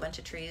want to kill a bunch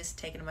of trees,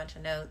 taking a bunch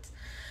of notes.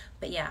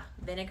 But yeah,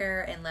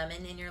 vinegar and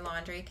lemon in your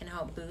laundry can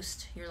help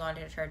boost your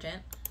laundry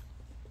detergent.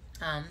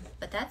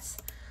 But that's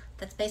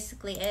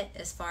basically it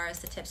as far as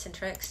the tips and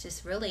tricks.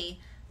 Just really,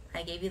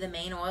 I gave you the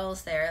main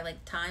oils there,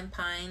 like thyme,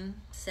 pine,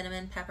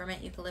 cinnamon,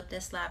 peppermint,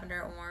 eucalyptus,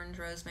 lavender, orange,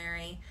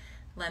 rosemary,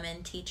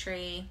 lemon, tea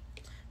tree.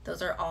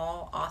 Those are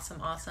all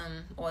awesome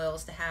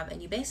oils to have.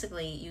 And you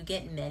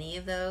get many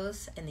of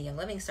those in the Young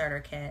Living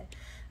Starter Kit.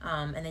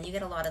 And then you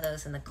get a lot of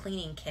those in the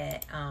cleaning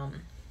kit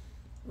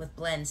with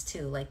blends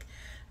too. Like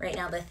right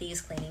now, the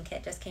Thieves Cleaning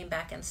Kit just came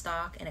back in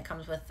stock, and it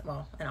comes with,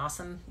 well, an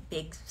awesome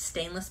big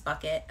stainless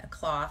bucket, a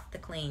cloth to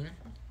clean,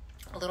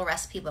 a little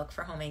recipe book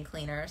for homemade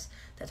cleaners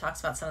that talks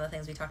about some of the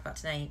things we talked about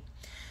tonight,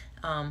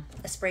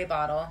 a spray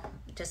bottle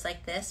just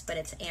like this, but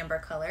it's amber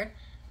colored,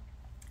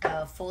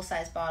 a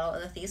full-size bottle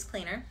of the Thieves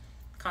Cleaner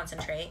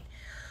concentrate,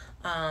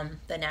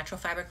 the natural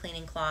fiber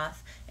cleaning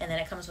cloth, and then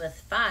it comes with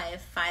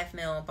 5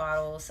 ml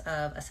bottles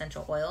of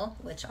essential oil,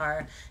 which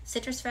are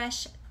Citrus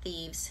Fresh,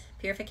 Thieves,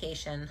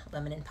 Purification,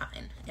 Lemon, and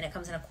Pine. And it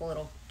comes in a cool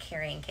little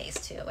carrying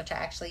case too, which I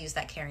actually use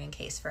that carrying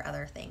case for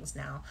other things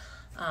now.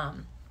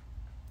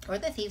 Or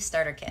the Thieves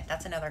Starter Kit.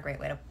 That's another great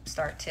way to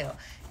start too.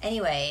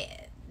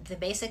 Anyway, the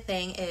basic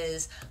thing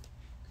is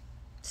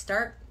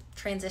start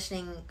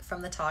transitioning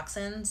from the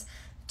toxins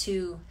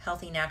to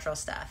healthy natural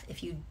stuff.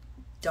 If you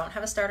don't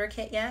have a starter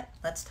kit yet,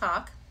 let's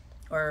talk.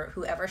 Or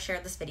whoever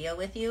shared this video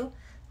with you,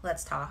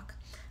 let's talk.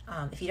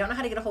 If you don't know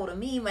how to get a hold of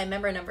me, my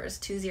member number is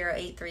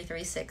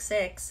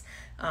 208-3366.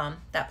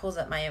 That pulls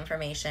up my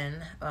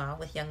information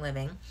with Young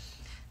Living.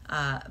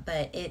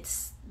 But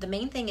the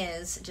main thing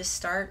is just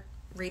start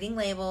reading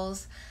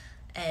labels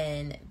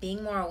and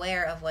being more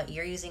aware of what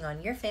you're using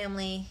on your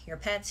family, your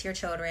pets, your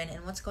children,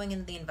 and what's going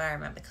into the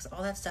environment, because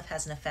all that stuff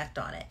has an effect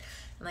on it.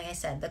 And like I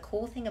said, the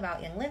cool thing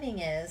about Young Living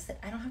is that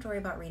I don't have to worry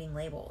about reading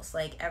labels.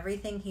 Like,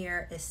 everything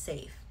here is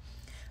safe.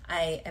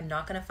 I am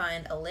not going to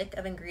find a lick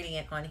of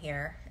ingredient on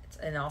here.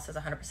 And it all says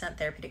 100%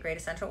 therapeutic grade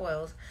essential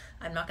oils.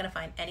 I'm not going to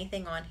find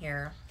anything on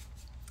here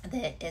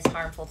that is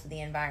harmful to the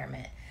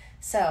environment.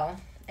 So,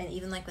 and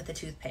even like with the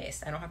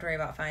toothpaste, I don't have to worry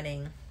about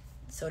finding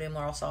sodium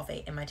lauryl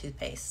sulfate in my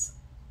toothpaste.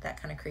 That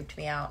kind of creeped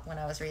me out when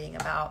I was reading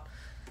about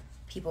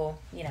people,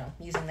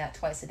 using that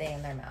twice a day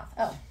in their mouth.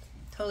 Oh,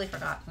 totally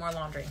forgot. More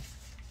laundry.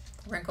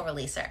 Wrinkle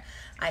releaser.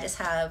 I just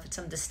have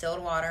some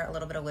distilled water, a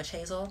little bit of witch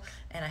hazel,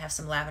 and I have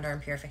some lavender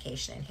and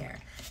purification in here.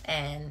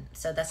 And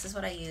so this is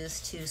what I use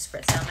to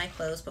spritz down my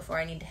clothes before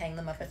I need to hang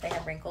them up if they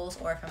have wrinkles,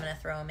 or if I'm going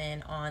to throw them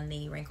in on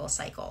the wrinkle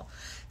cycle.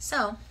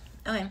 So,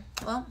 okay,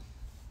 well,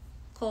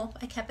 cool.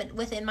 I kept it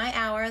within my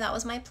hour. That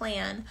was my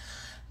plan.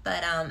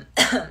 But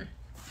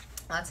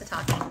lots of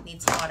talking.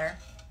 Need some water.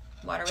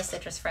 Water with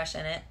Citrus Fresh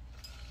in it.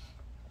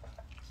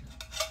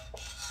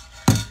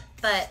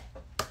 But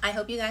I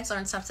hope you guys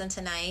learned something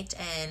tonight,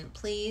 and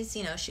please,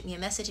 shoot me a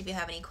message if you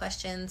have any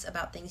questions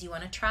about things you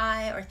want to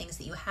try or things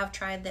that you have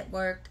tried that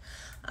worked.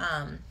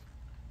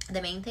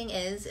 The main thing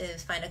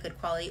is find a good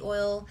quality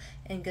oil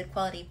and good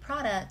quality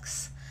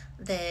products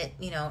that,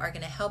 are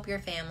going to help your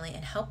family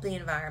and help the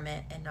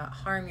environment and not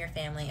harm your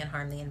family and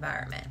harm the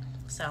environment.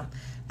 So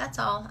that's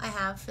all I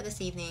have for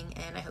this evening,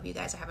 and I hope you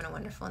guys are having a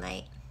wonderful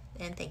night,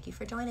 and thank you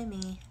for joining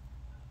me.